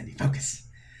 Focus, Andy, focus.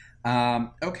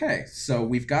 Okay, so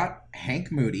we've got Hank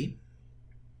Moody,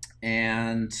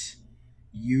 and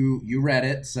you read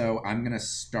it, so I'm going to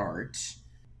start.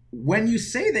 When you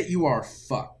say that you are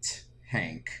fucked,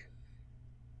 Hank,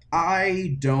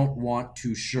 I don't want to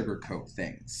sugarcoat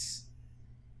things.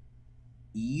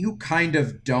 You kind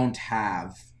of don't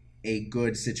have a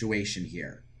good situation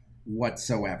here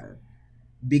whatsoever,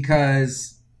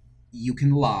 because you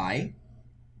can lie,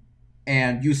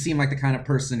 and you seem like the kind of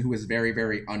person who is very,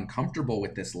 very uncomfortable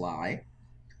with this lie.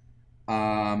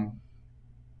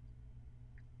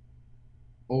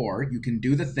 Or you can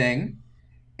do the thing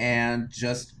and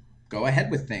just go ahead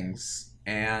with things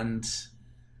and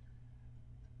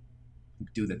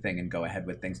do the thing and go ahead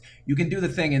with things. You can do the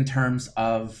thing in terms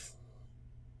of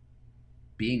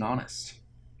being honest.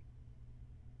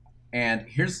 And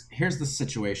here's the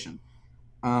situation.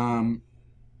 The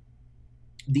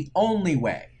only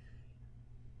way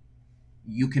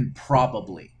you can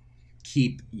probably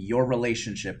keep your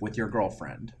relationship with your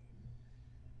girlfriend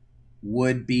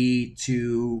would be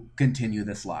to continue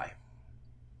this lie.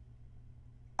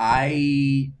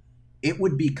 It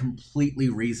would be completely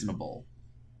reasonable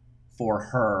for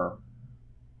her,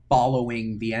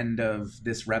 following the end of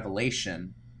this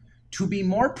revelation, to be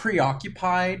more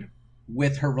preoccupied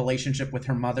with her relationship with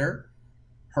her mother,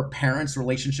 her parents'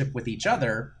 relationship with each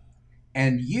other,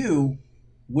 and you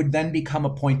would then become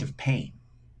a point of pain.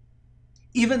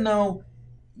 Even though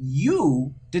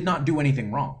you did not do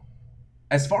anything wrong.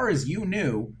 As far as you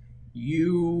knew,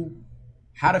 you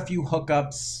had a few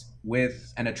hookups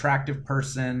with an attractive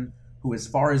person who, as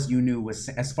far as you knew,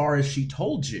 as far as she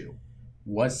told you,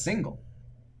 was single.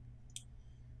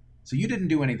 So you didn't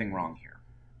do anything wrong here.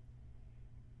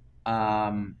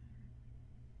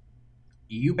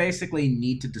 You basically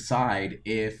need to decide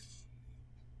if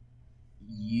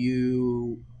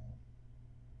you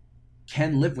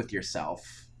can live with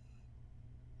yourself,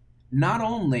 not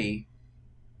only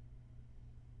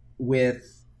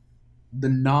with the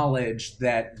knowledge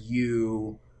that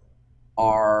you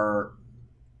are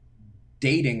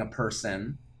dating a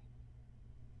person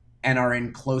and are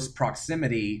in close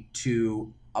proximity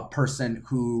to a person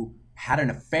who had an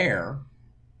affair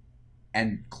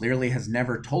and clearly has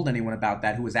never told anyone about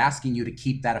that, who is asking you to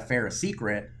keep that affair a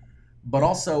secret, but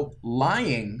also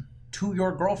lying to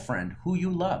your girlfriend who you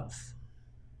love.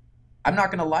 I'm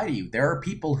not going to lie to you. There are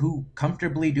people who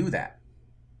comfortably do that.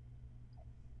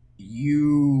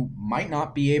 You might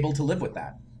not be able to live with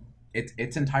that.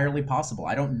 It's entirely possible.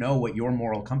 I don't know what your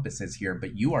moral compass is here,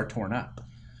 but you are torn up.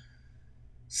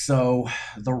 So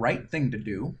the right thing to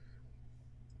do,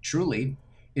 truly,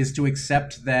 is to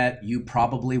accept that you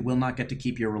probably will not get to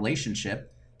keep your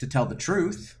relationship, to tell the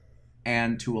truth,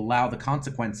 and to allow the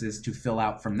consequences to fill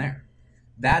out from there.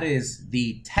 That is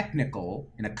the technical,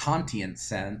 in a Kantian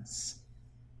sense,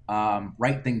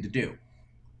 right thing to do.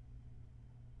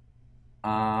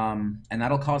 And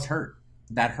that'll cause hurt.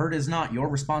 That hurt is not your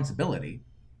responsibility.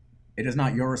 It is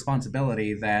not your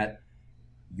responsibility that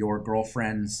your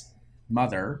girlfriend's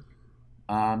mother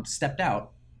stepped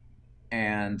out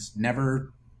and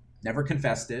never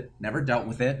confessed it, never dealt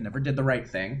with it, never did the right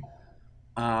thing,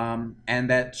 and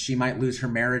that she might lose her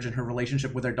marriage and her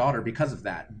relationship with her daughter because of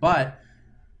that. But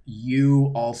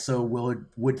you also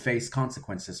would face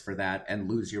consequences for that and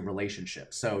lose your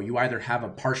relationship. So you either have a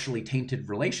partially tainted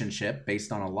relationship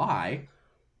based on a lie,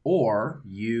 or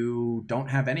you don't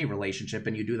have any relationship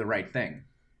and you do the right thing.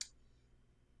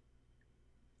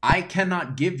 I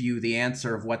cannot give you the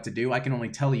answer of what to do. I can only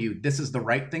tell you this is the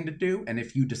right thing to do. And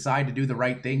if you decide to do the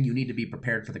right thing, you need to be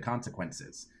prepared for the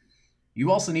consequences.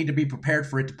 You also need to be prepared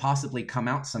for it to possibly come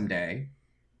out someday,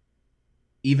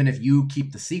 even if you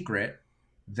keep the secret,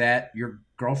 that your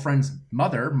girlfriend's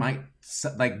mother might,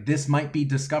 like, this might be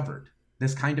discovered.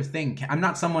 This kind of thing. I'm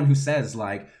not someone who says,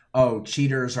 like, oh,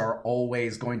 cheaters are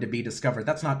always going to be discovered.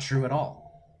 That's not true at all.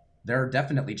 There are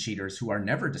definitely cheaters who are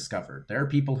never discovered. There are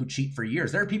people who cheat for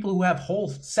years. There are people who have whole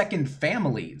second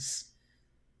families,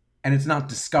 and it's not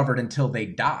discovered until they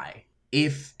die.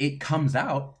 If it comes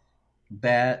out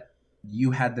that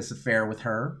you had this affair with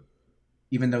her,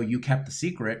 even though you kept the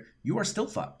secret, you are still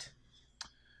fucked.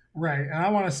 Right. And I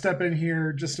want to step in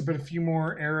here just to put a few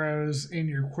more arrows in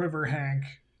your quiver, Hank.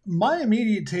 My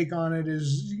immediate take on it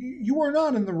is you are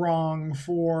not in the wrong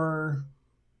for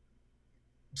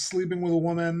sleeping with a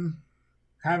woman,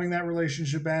 having that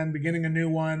relationship end, beginning a new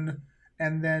one,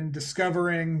 and then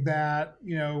discovering that,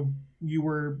 you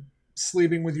were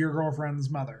sleeping with your girlfriend's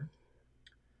mother.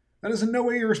 That is in no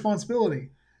way your responsibility.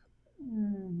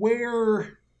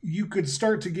 Where you could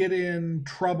start to get in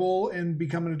trouble and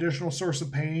become an additional source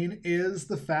of pain is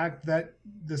the fact that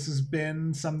this has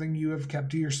been something you have kept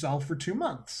to yourself for 2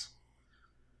 months.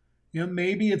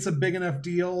 Maybe it's a big enough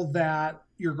deal that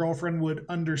your girlfriend would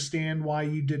understand why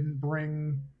you didn't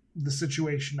bring the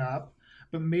situation up,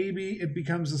 but maybe it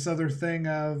becomes this other thing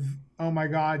of, oh my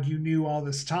God, you knew all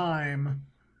this time,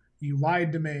 you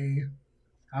lied to me.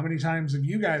 How many times have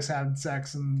you guys had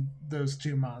sex in those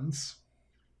 2 months?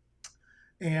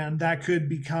 And that could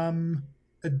become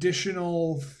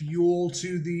additional fuel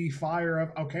to the fire of,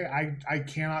 okay, I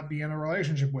cannot be in a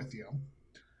relationship with you.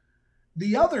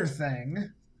 The other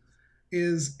thing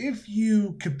is if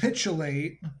you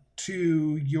capitulate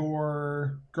to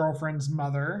your girlfriend's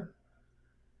mother,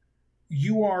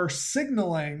 you are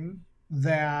signaling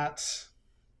that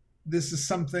this is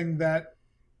something that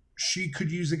she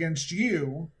could use against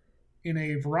you in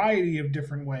a variety of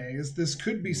different ways. This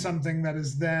could be something that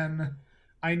is then,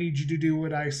 I need you to do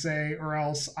what I say or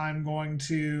else I'm going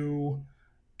to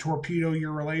torpedo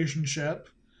your relationship.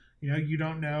 You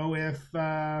don't know if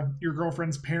your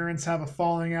girlfriend's parents have a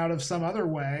falling out of some other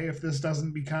way, if this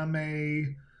doesn't become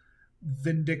a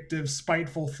vindictive,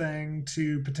 spiteful thing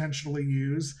to potentially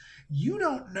use. You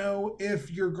don't know if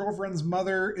your girlfriend's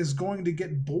mother is going to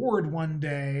get bored one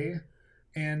day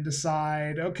and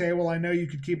decide, okay, well, I know you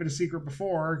could keep it a secret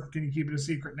before. Can you keep it a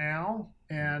secret now?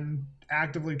 And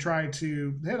actively try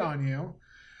to hit on you.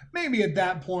 Maybe at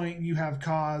that point you have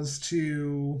cause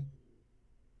to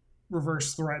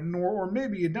reverse threaten, or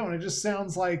maybe you don't. It just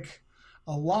sounds like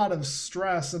a lot of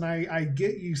stress, and I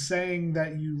get you saying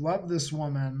that you love this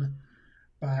woman,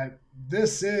 but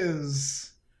this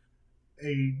is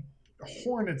a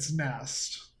hornet's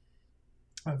nest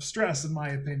of stress, in my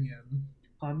opinion,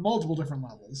 on multiple different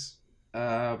levels.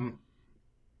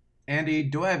 Andy,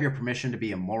 do I have your permission to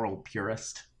be a moral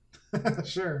purist?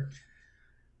 Sure.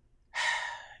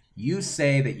 You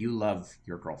say that you love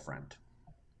your girlfriend.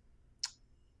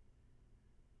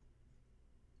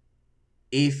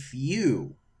 If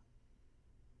you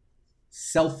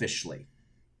selfishly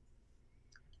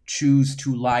choose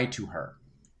to lie to her,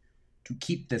 to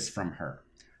keep this from her,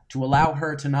 to allow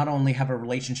her to not only have a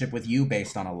relationship with you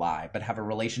based on a lie, but have a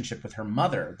relationship with her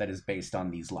mother that is based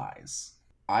on these lies,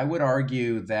 I would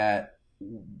argue that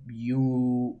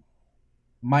you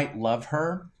might love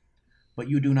her, but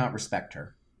you do not respect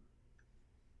her.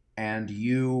 And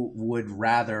you would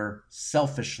rather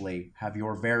selfishly have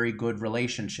your very good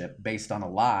relationship based on a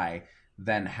lie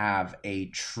than have a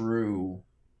true,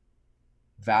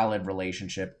 valid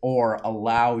relationship, or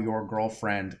allow your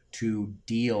girlfriend to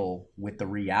deal with the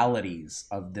realities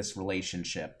of this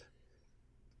relationship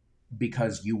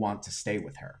because you want to stay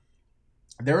with her.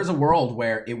 There is a world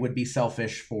where it would be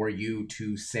selfish for you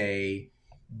to say,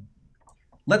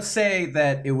 let's say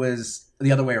that it was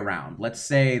the other way around. Let's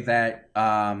say that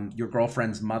your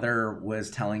girlfriend's mother was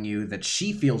telling you that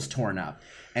she feels torn up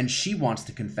and she wants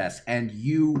to confess, and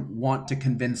you want to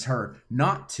convince her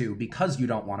not to because you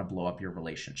don't want to blow up your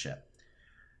relationship.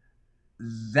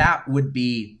 That would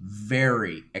be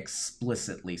very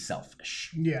explicitly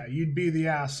selfish. Yeah, you'd be the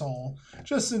asshole.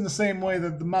 Just in the same way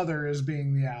that the mother is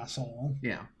being the asshole.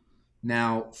 Yeah.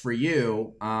 Now, for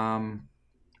you,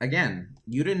 again,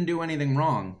 you didn't do anything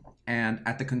wrong. And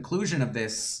at the conclusion of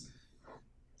this,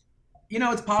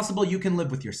 it's possible you can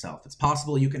live with yourself. It's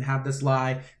possible you can have this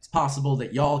lie. It's possible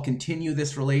that y'all continue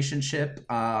this relationship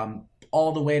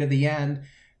all the way to the end,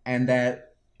 and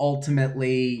that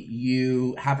ultimately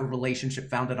you have a relationship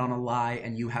founded on a lie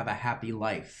and you have a happy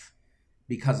life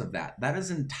because of that. That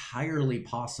is entirely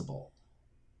possible.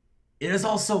 it is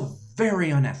also very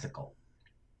unethical.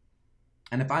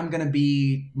 And if I'm going to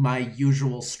be my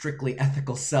usual strictly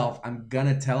ethical self, I'm going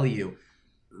to tell you,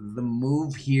 the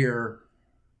move here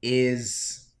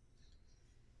is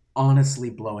honestly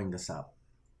blowing this up.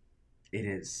 It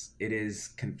is. It is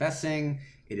confessing.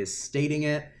 It is stating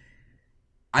it.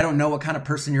 I don't know what kind of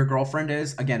person your girlfriend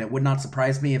is. Again, it would not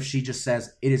surprise me if she just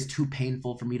says, it is too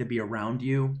painful for me to be around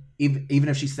you. Even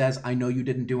if she says, I know you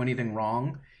didn't do anything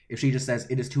wrong. If she just says,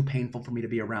 it is too painful for me to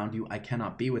be around you, I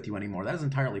cannot be with you anymore. That is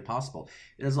entirely possible.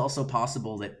 It is also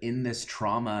possible that in this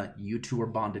trauma, you two are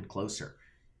bonded closer.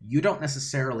 You don't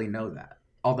necessarily know that.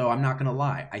 Although I'm not going to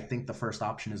lie, I think the first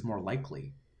option is more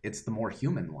likely. It's the more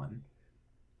human one.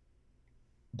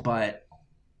 But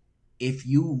if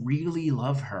you really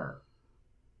love her,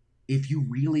 if you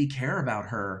really care about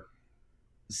her,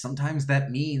 sometimes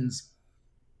that means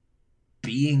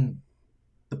being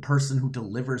the person who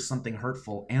delivers something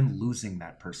hurtful and losing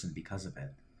that person because of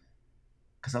it.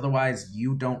 Because otherwise,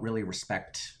 you don't really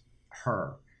respect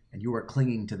her, and you are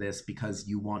clinging to this because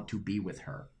you want to be with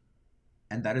her.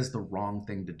 And that is the wrong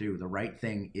thing to do. The right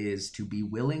thing is to be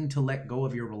willing to let go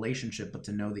of your relationship, but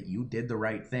to know that you did the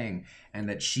right thing and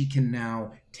that she can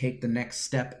now take the next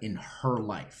step in her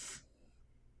life.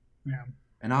 Yeah.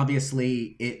 And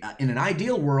obviously, in an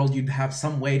ideal world, you'd have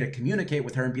some way to communicate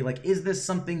with her and be like, is this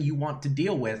something you want to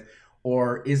deal with?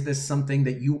 Or is this something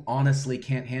that you honestly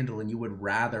can't handle and you would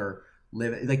rather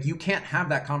live? Like, you can't have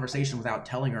that conversation without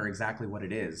telling her exactly what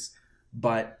it is.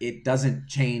 But it doesn't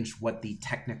change what the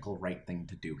technical right thing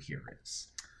to do here is.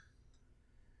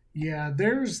 Yeah,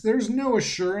 there's no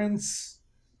assurance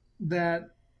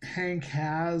that Hank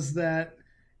has that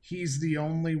he's the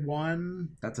only one.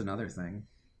 That's another thing.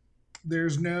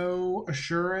 There's no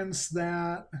assurance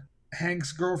that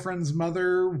Hank's girlfriend's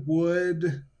mother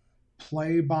would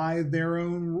play by their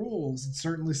own rules. It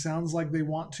certainly sounds like they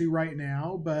want to right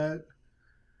now, but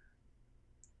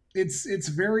it's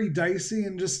very dicey,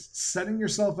 and just setting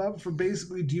yourself up for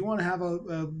basically, do you want to have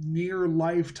a near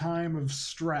lifetime of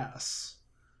stress?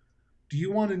 Do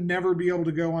you want to never be able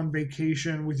to go on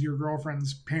vacation with your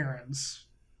girlfriend's parents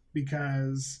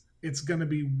because it's going to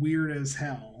be weird as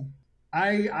hell?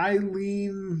 I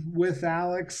lean with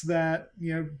Alex that,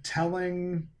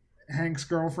 telling Hank's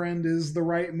girlfriend is the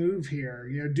right move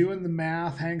here. Doing the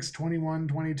math, Hank's 21,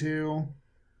 22.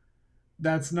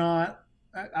 That's not,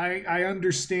 I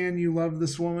understand you love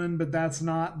this woman, but that's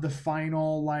not the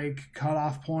final,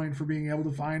 cutoff point for being able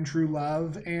to find true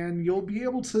love. And you'll be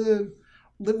able to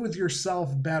live with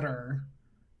yourself better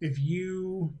if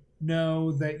you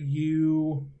know that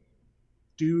you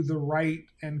do the right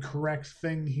and correct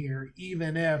thing here,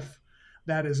 even if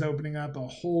that is opening up a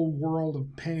whole world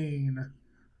of pain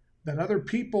that other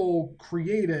people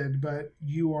created, but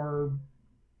you are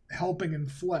helping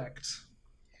inflict.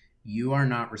 You are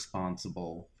not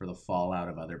responsible for the fallout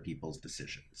of other people's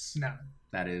decisions. No.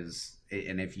 That is,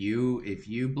 and if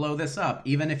you blow this up,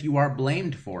 even if you are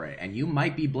blamed for it, and you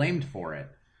might be blamed for it,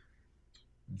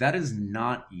 that is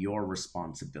not your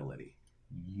responsibility.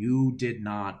 You did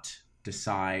not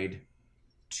decide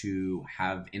to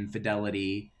have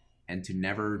infidelity and to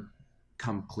never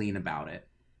come clean about it.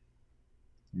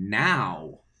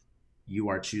 Now you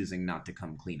are choosing not to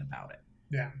come clean about it.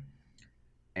 Yeah.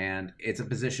 And it's a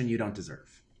position you don't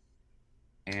deserve.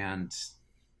 And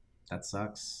that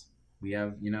sucks. We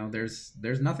have,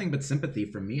 there's nothing but sympathy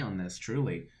from me on this,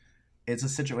 truly. It's a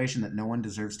situation that no one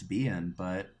deserves to be in,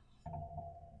 but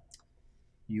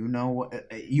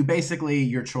you basically,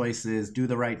 your choice is do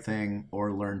the right thing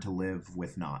or learn to live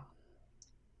with not.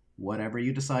 Whatever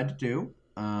you decide to do,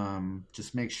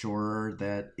 just make sure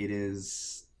that it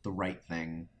is the right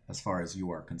thing as far as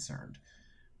you are concerned.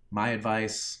 My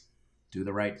advice, do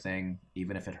the right thing,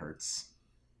 even if it hurts.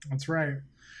 That's right.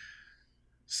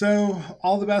 So,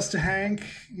 all the best to Hank.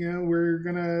 We're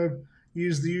going to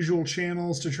use the usual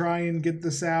channels to try and get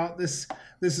this out. This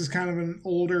is kind of an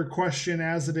older question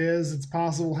as it is. It's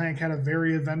possible Hank had a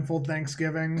very eventful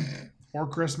Thanksgiving or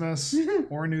Christmas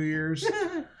or New Year's.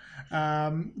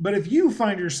 But if you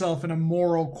find yourself in a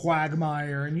moral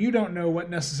quagmire and you don't know what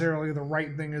necessarily the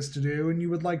right thing is to do, and you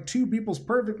would like two people's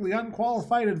perfectly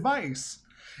unqualified advice,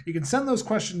 you can send those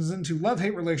questions into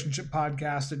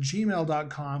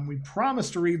lovehaterelationshippodcast@gmail.com. We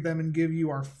promise to read them and give you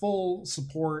our full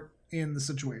support in the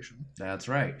situation. That's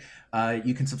right.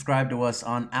 You can subscribe to us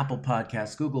on Apple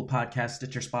Podcasts, Google Podcasts,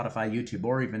 Stitcher, Spotify, YouTube,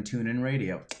 or even TuneIn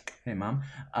Radio. Hey, Mom.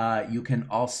 You can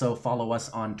also follow us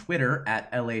on Twitter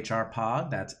at LHRPod.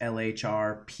 That's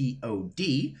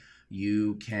LHRPOD.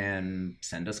 You can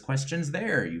send us questions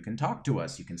there. You can talk to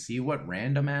us. You can see what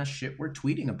random ass shit we're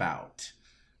tweeting about.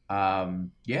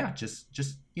 Yeah,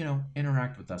 just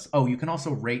interact with us. Oh, you can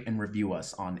also rate and review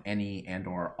us on any and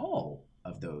or all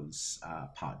of those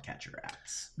podcatcher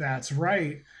apps. That's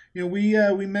right.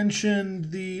 We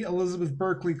mentioned the Elizabeth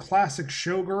Berkley classic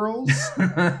Showgirls,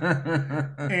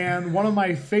 and one of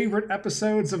my favorite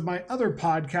episodes of my other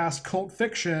podcast, Cult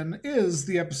Fiction, is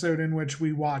the episode in which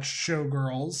we watched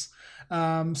Showgirls.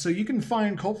 So you can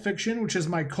find Cult Fiction, which is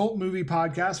my cult movie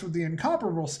podcast with the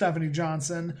incomparable Stephanie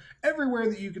Johnson, everywhere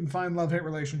that you can find Love Hate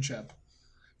Relationship.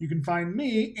 You can find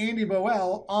me, Andy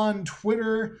Boel, on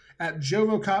Twitter at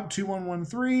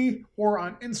JovoCop2113 or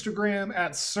on Instagram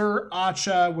at Sir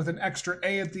Acha with an extra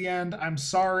A at the end. I'm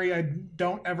sorry, I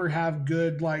don't ever have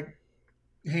good,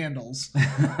 handles.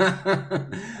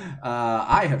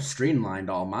 I have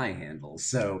streamlined all my handles.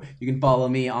 So you can follow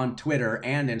me on Twitter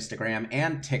and Instagram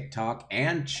and TikTok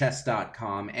and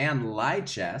chess.com and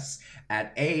Lichess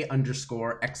at A_X_RUIZ.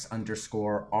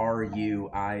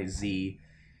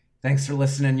 Thanks for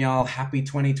listening, y'all. Happy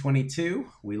 2022.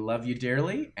 We love you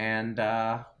dearly. And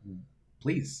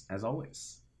please, as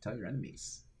always, tell your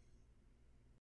enemies.